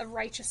standard of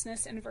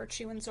righteousness and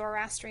virtue in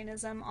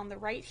Zoroastrianism. On the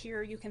right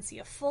here, you can see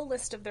a full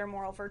list of their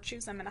moral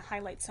virtues. I'm going to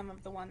highlight some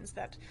of the ones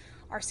that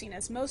are seen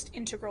as most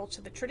integral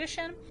to the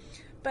tradition.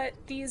 But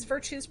these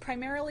virtues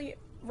primarily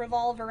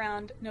revolve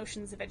around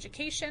notions of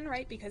education,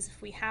 right? Because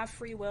if we have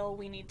free will,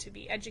 we need to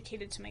be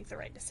educated to make the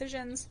right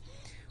decisions.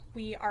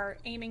 We are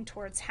aiming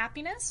towards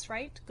happiness,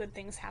 right? Good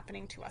things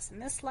happening to us in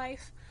this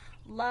life.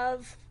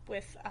 Love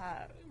with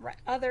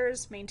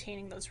others,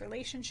 maintaining those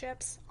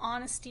relationships,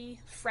 honesty,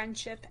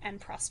 friendship, and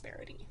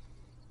prosperity.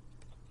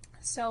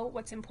 So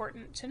what's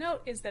important to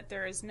note is that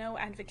there is no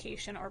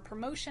advocation or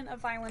promotion of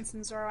violence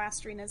in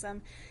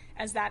Zoroastrianism,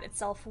 as that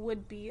itself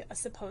would be a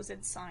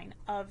supposed sign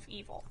of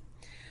evil.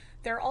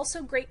 There are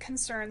also great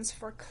concerns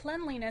for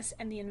cleanliness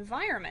and the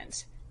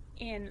environment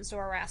in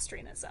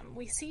Zoroastrianism.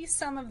 We see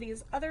some of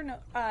these other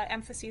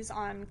emphases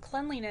on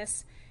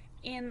cleanliness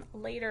in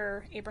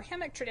later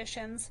Abrahamic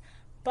traditions,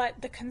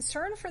 but the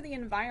concern for the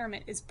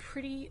environment is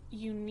pretty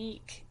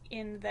unique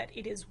in that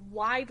it is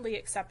widely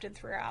accepted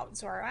throughout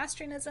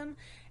Zoroastrianism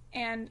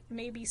and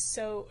maybe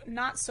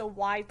not so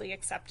widely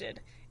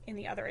accepted in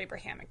the other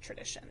Abrahamic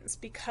traditions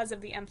because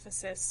of the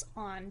emphasis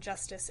on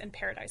justice and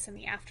paradise in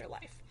the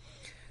afterlife.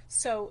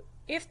 So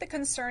if the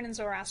concern in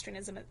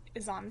Zoroastrianism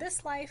is on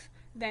this life,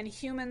 then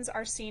humans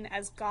are seen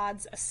as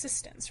God's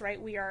assistants, right?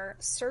 We are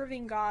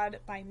serving God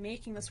by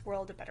making this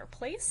world a better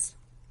place.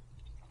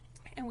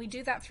 And we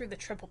do that through the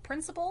triple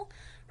principle,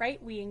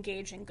 right? We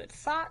engage in good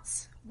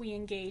thoughts, we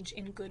engage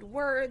in good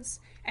words,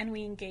 and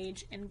we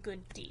engage in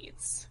good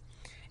deeds.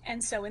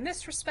 And so in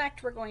this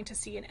respect, we're going to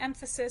see an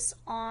emphasis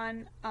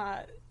on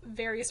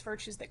various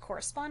virtues that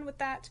correspond with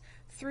that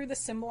through the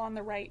symbol on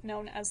the right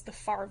known as the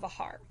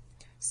Philosop-HER.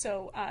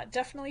 So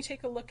definitely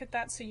take a look at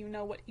that so you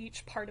know what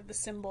each part of the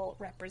symbol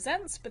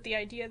represents. But the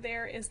idea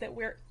there is that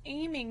we're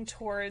aiming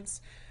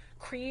towards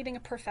creating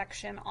a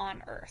perfection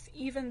on earth.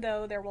 Even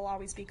though there will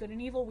always be good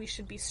and evil, we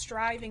should be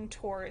striving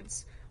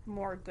towards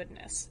more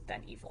goodness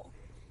than evil.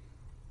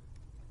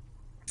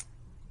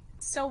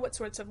 So what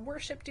sorts of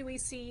worship do we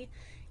see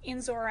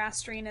in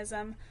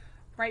Zoroastrianism?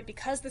 Right,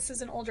 because this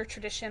is an older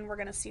tradition, we're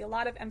going to see a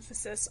lot of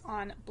emphasis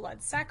on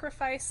blood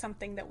sacrifice,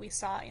 something that we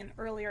saw in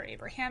earlier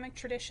Abrahamic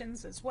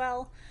traditions as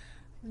well.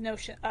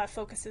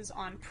 Focuses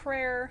on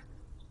prayer,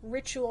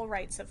 ritual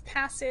rites of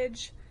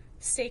passage,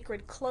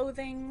 sacred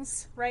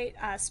clothings, right?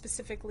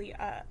 Specifically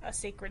a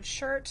sacred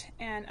shirt,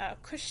 and a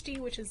kushti,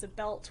 which is a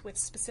belt with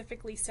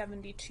specifically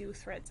 72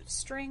 threads of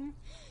string,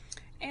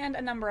 and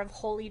a number of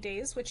holy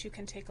days, which you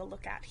can take a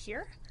look at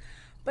here.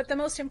 But the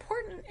most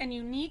important and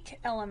unique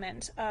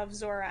element of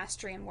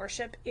Zoroastrian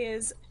worship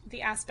is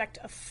the aspect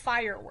of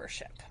fire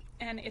worship.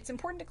 And it's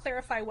important to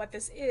clarify what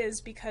this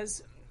is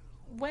because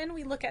when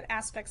we look at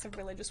aspects of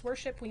religious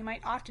worship, we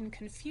might often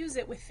confuse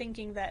it with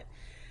thinking that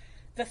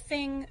the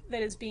thing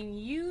that is being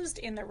used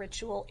in the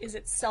ritual is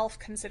itself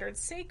considered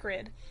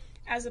sacred,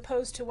 as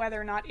opposed to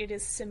whether or not it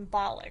is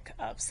symbolic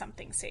of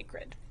something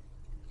sacred.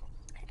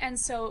 And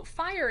so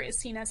fire is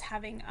seen as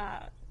having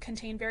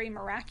contain very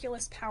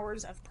miraculous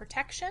powers of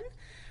protection,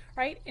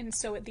 right? And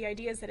so the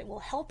idea is that it will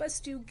help us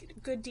do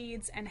good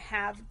deeds and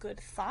have good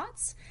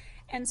thoughts.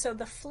 And so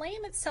the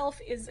flame itself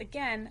is,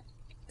 again,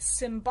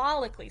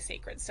 symbolically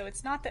sacred. So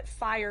it's not that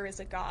fire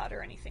is a god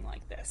or anything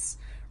like this,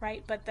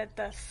 right? But that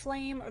the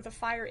flame or the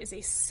fire is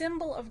a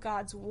symbol of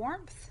God's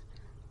warmth,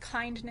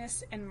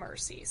 kindness, and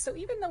mercy. So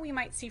even though we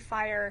might see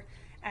fire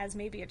as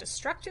maybe a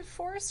destructive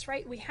force,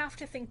 right, we have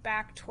to think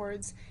back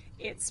towards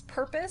its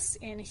purpose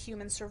in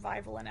human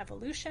survival and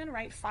evolution,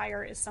 right?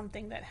 Fire is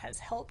something that has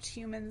helped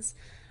humans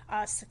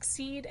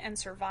succeed and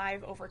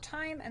survive over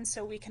time, and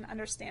so we can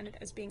understand it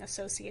as being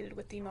associated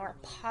with the more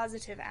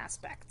positive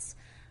aspects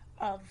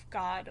of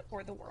God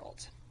or the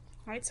world,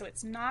 right? So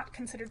it's not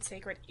considered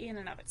sacred in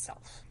and of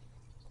itself.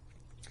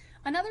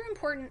 Another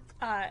important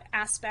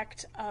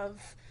aspect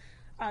of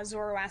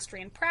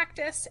Zoroastrian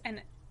practice,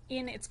 and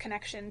in its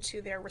connection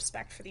to their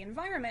respect for the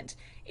environment,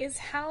 is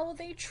how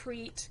they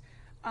treat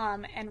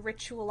and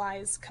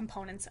ritualize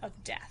components of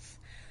death.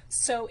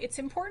 So it's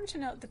important to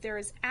note that there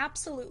is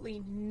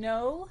absolutely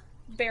no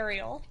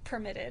burial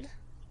permitted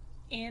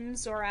in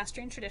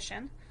Zoroastrian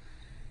tradition.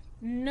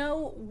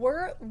 No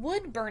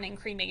wood burning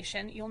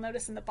cremation. You'll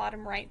notice in the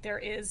bottom right there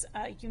is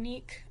a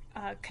unique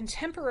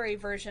contemporary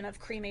version of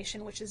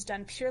cremation which is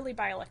done purely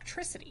by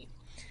electricity.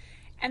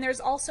 And there's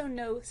also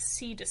no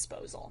sea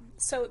disposal.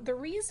 So the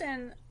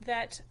reason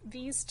that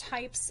these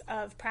types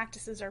of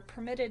practices are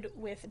permitted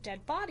with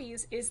dead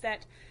bodies is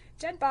that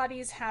dead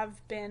bodies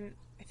have been,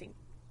 I think,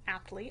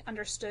 aptly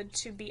understood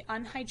to be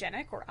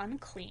unhygienic or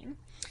unclean.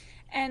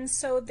 And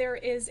so there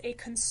is a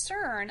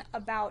concern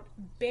about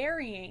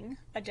burying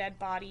a dead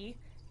body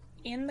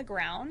in the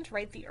ground,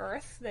 right, the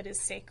earth that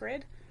is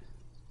sacred,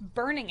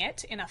 burning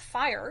it in a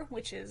fire,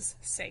 which is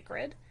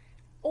sacred,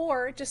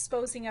 or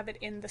disposing of it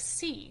in the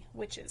sea,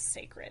 which is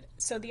sacred.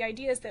 So the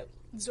idea is that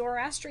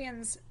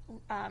Zoroastrians'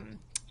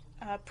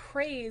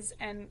 praise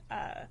and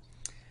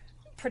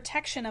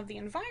protection of the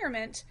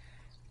environment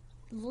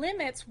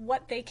limits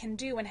what they can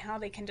do and how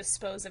they can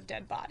dispose of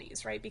dead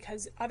bodies, right?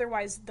 Because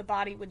otherwise the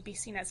body would be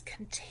seen as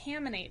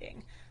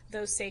contaminating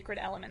those sacred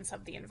elements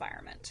of the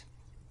environment.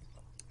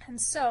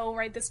 And so,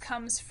 right, this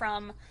comes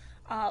from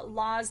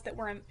laws that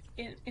were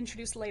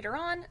introduced later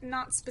on,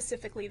 not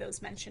specifically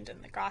those mentioned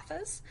in the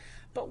Gathas.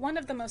 But one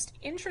of the most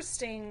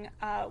interesting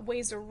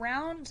ways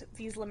around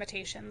these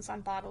limitations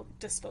on body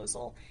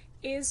disposal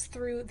is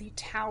through the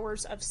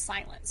towers of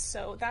silence.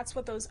 So that's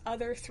what those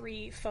other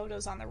three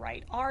photos on the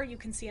right are. You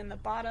can see in the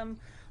bottom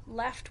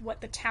left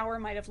what the tower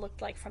might have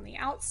looked like from the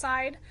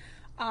outside.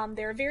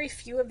 There are very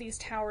few of these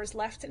towers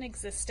left in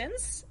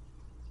existence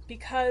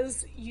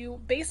because you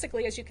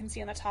basically, as you can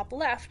see on the top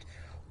left,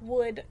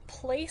 would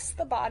place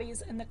the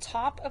bodies in the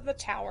top of the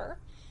tower.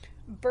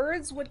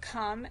 Birds would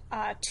come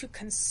to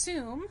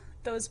consume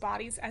those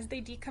bodies as they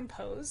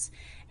decompose,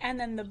 and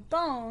then the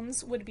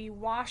bones would be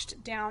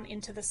washed down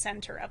into the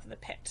center of the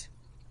pit.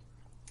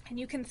 And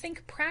you can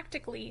think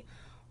practically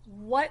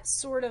what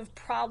sort of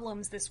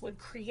problems this would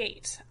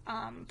create,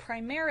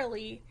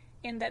 primarily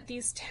in that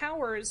these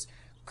towers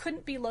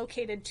couldn't be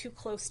located too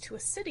close to a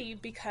city,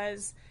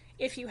 because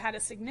if you had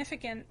a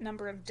significant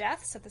number of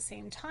deaths at the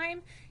same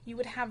time, you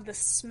would have the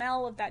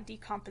smell of that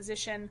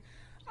decomposition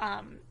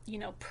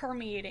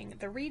permeating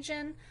the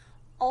region.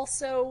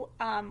 Also,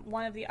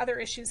 one of the other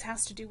issues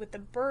has to do with the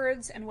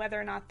birds and whether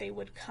or not they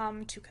would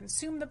come to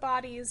consume the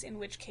bodies, in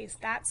which case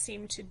that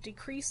seemed to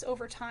decrease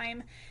over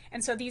time.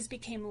 And so these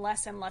became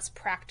less and less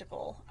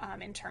practical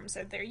in terms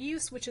of their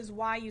use, which is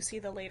why you see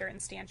the later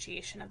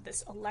instantiation of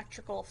this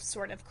electrical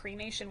sort of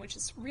cremation, which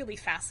is really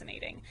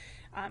fascinating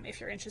if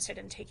you're interested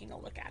in taking a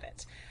look at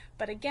it.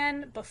 But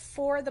again,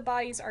 before the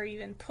bodies are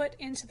even put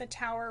into the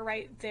tower,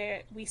 right,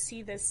 we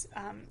see this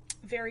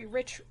very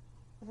rich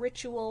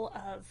ritual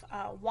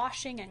of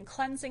washing and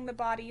cleansing the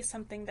body,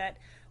 something that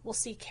we'll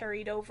see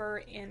carried over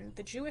in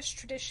the Jewish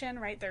tradition,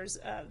 right? There's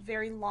a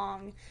very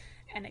long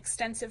and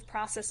extensive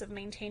process of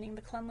maintaining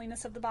the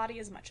cleanliness of the body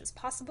as much as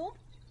possible,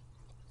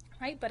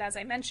 right? But as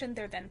I mentioned,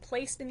 they're then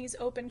placed in these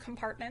open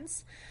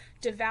compartments,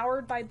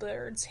 devoured by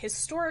birds.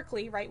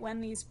 Historically, right,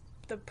 when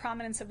the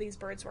prominence of these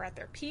birds were at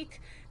their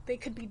peak, they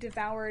could be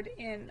devoured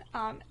in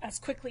as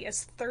quickly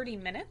as 30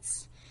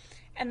 minutes.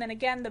 And then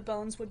again, the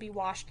bones would be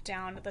washed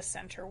down the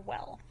center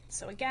well.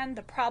 So again,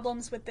 the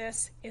problems with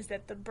this is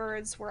that the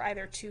birds were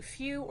either too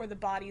few or the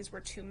bodies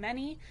were too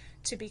many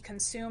to be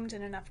consumed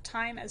in enough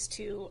time as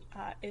to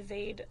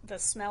evade the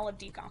smell of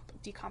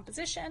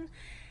decomposition.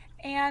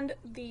 And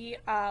the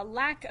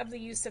lack of the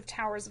use of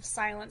towers of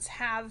silence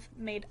have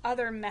made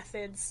other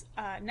methods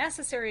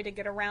necessary to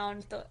get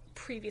around the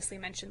previously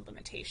mentioned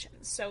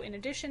limitations. So in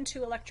addition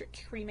to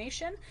electric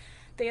cremation,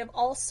 they have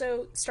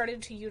also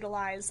started to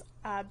utilize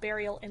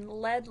burial in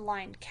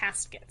lead-lined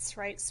caskets,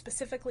 right?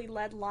 Specifically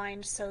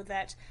lead-lined so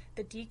that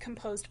the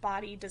decomposed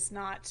body does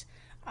not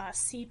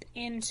seep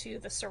into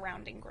the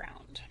surrounding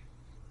ground.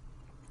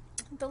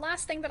 The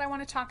last thing that I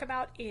want to talk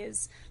about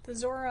is the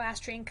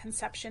Zoroastrian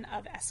conception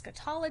of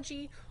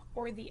eschatology,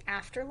 or the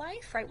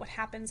afterlife, right? What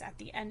happens at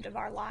the end of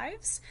our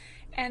lives.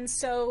 And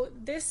so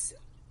this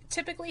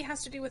typically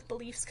has to do with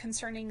beliefs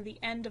concerning the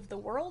end of the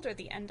world or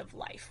the end of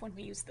life when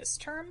we use this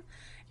term.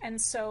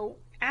 And so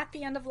at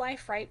the end of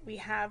life, right, we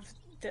have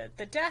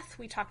the death.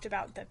 We talked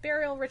about the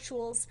burial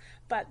rituals,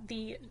 but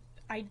the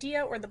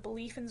idea or the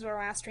belief in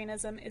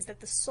Zoroastrianism is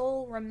that the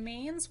soul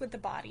remains with the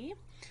body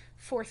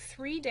for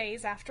 3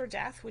 days after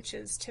death, which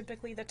is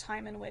typically the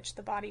time in which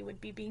the body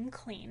would be being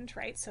cleaned,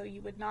 right? So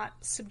you would not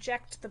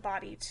subject the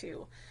body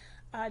to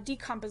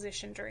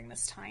decomposition during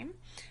this time.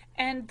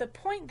 And the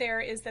point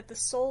there is that the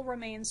soul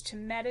remains to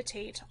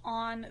meditate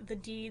on the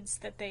deeds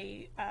that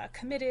they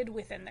committed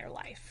within their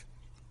life.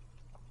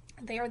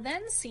 They are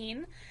then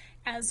seen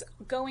as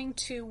going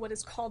to what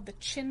is called the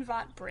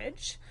Chinvat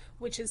Bridge,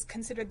 which is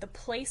considered the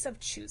place of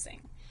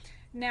choosing.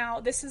 Now,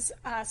 this is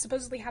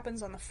supposedly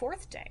happens on the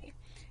 4th day,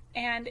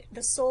 and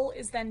the soul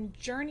is then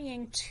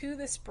journeying to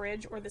this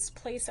bridge or this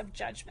place of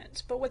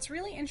judgment. But what's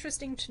really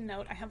interesting to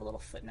note, I have a little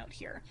footnote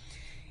here,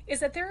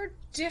 is that there are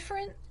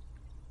different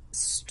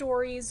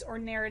stories or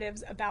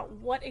narratives about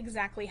what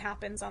exactly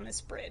happens on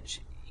this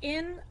bridge.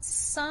 In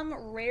some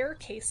rare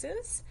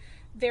cases,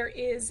 there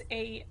is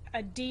a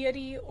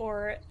deity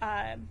or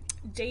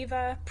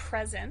deva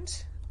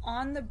present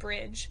on the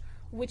bridge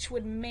which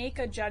would make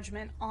a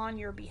judgment on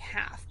your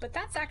behalf. But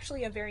that's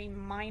actually a very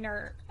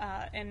minor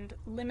and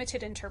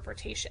limited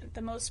interpretation.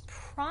 The most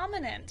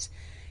prominent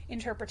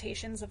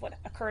interpretations of what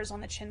occurs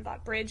on the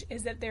Chinvat Bridge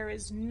is that there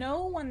is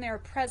no one there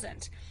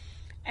present,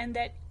 and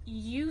that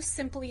you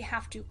simply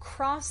have to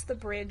cross the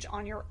bridge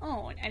on your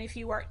own. And if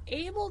you are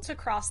able to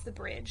cross the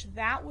bridge,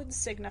 that would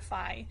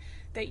signify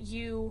that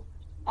you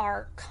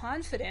are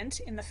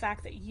confident in the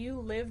fact that you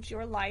lived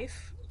your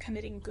life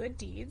committing good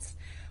deeds.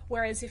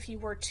 Whereas if you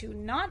were to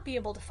not be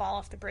able to fall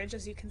off the bridge,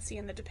 as you can see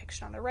in the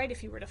depiction on the right,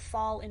 if you were to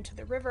fall into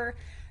the river,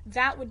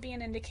 that would be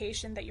an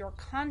indication that your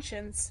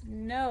conscience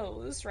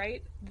knows,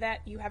 right,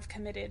 that you have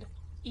committed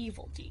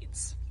evil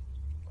deeds.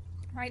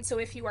 Right? So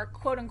if you are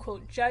quote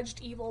unquote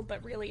judged evil,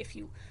 but really if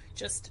you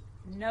just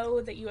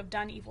know that you have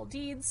done evil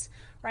deeds,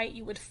 right,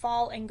 you would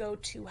fall and go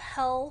to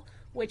hell,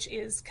 which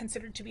is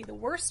considered to be the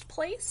worst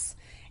place.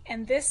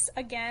 And this,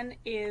 again,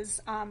 is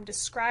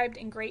described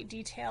in great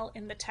detail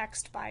in the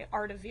text by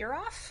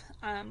Artavirov,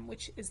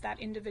 which is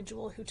that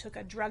individual who took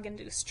a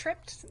drug-induced trip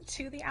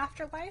to the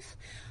afterlife.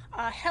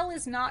 Hell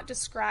is not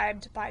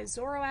described by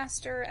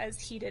Zoroaster, as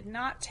he did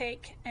not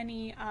take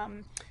any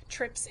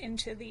trips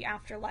into the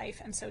afterlife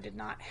and so did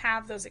not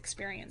have those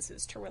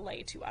experiences to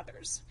relay to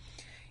others.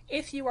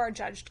 If you are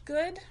judged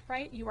good,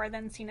 right, you are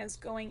then seen as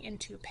going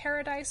into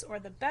paradise, or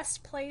the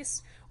best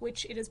place,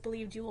 which it is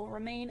believed you will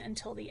remain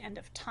until the end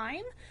of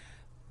time.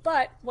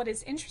 But what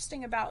is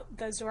interesting about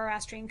the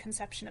Zoroastrian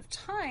conception of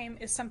time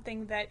is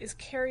something that is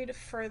carried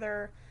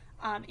further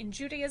in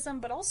Judaism,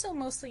 but also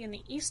mostly in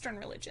the Eastern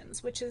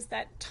religions, which is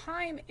that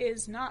time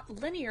is not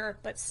linear,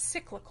 but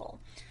cyclical,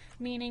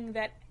 meaning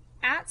that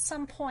at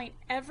some point,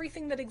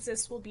 everything that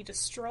exists will be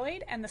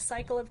destroyed and the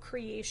cycle of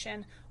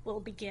creation will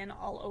begin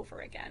all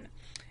over again.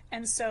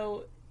 And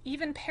so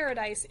even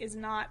paradise is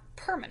not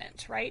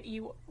permanent, right?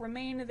 You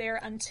remain there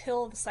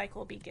until the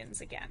cycle begins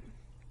again,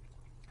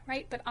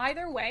 right? But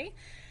either way,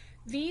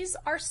 these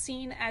are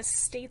seen as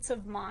states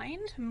of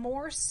mind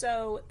more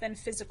so than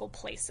physical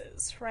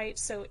places, right?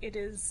 So it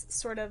is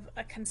sort of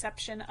a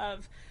conception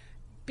of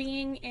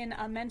being in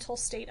a mental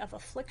state of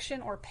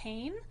affliction or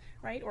pain,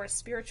 right? Or a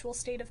spiritual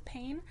state of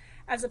pain,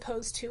 as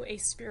opposed to a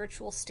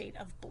spiritual state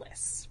of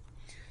bliss.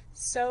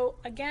 So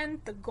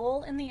again, the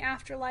goal in the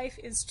afterlife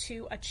is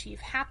to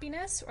achieve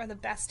happiness or the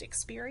best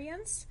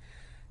experience,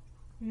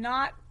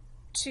 not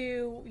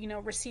to,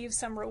 receive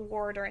some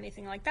reward or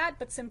anything like that,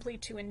 but simply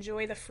to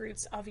enjoy the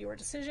fruits of your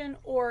decision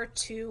or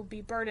to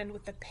be burdened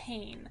with the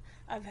pain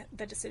of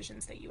the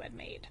decisions that you had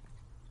made.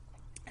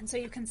 And so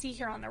you can see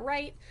here on the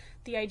right,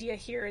 the idea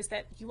here is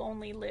that you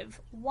only live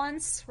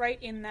once,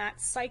 right, in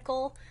that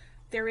cycle.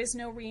 There is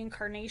no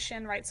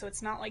reincarnation, right? So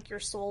it's not like your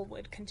soul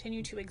would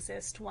continue to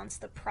exist once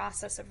the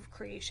process of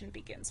creation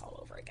begins all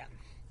over again.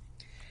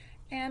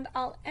 And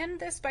I'll end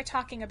this by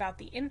talking about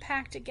the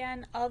impact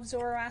again of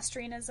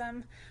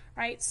Zoroastrianism,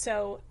 right?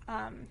 So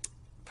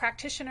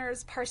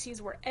practitioners,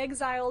 Parsis, were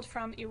exiled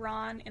from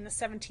Iran in the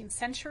 17th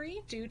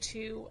century due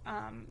to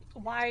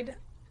wide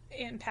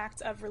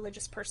impacts of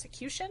religious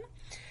persecution.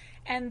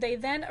 And they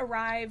then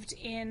arrived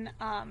in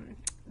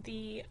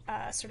the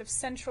sort of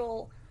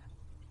central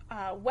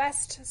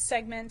west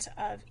segment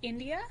of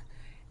India,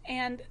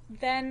 and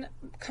then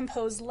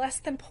compose less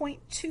than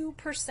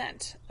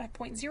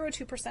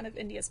 0.02% of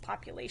India's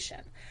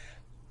population,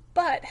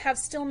 but have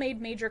still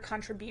made major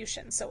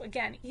contributions. So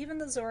again, even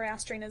though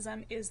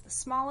Zoroastrianism is the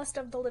smallest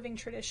of the living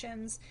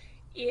traditions,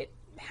 it,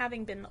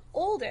 having been the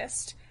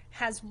oldest,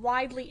 has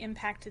widely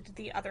impacted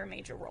the other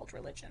major world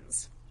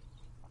religions.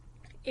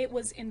 It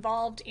was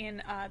involved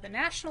in the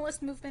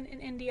nationalist movement in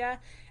India,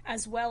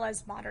 as well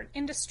as modern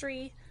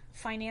industry,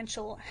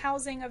 financial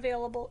housing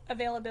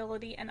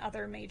availability, and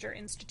other major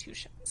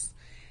institutions.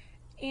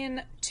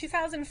 In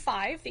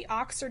 2005, the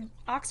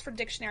Oxford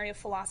Dictionary of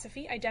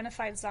Philosophy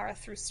identified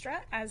Zarathustra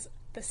as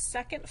the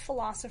second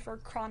philosopher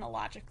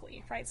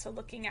chronologically, right? So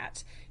looking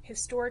at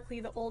historically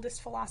the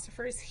oldest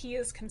philosophers, he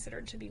is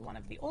considered to be one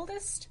of the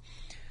oldest.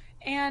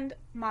 And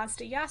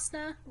Mazda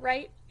Yasna,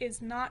 right,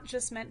 is not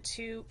just meant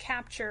to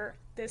capture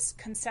this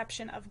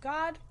conception of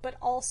God, but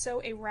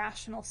also a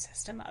rational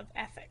system of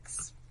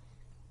ethics.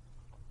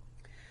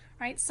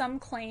 Right? Some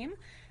claim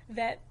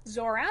that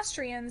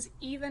Zoroastrians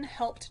even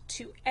helped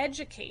to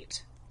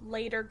educate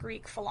later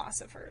Greek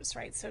philosophers,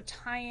 right? So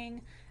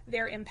tying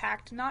their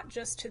impact not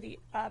just to the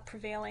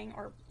prevailing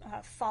or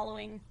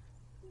following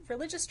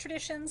religious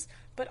traditions,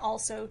 but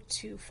also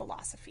to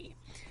philosophy.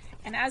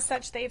 And as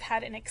such, they've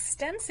had an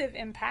extensive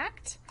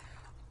impact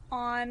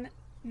on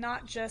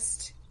not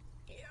just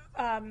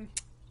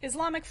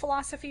Islamic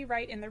philosophy,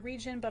 right, in the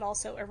region, but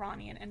also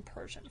Iranian and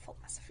Persian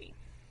philosophy.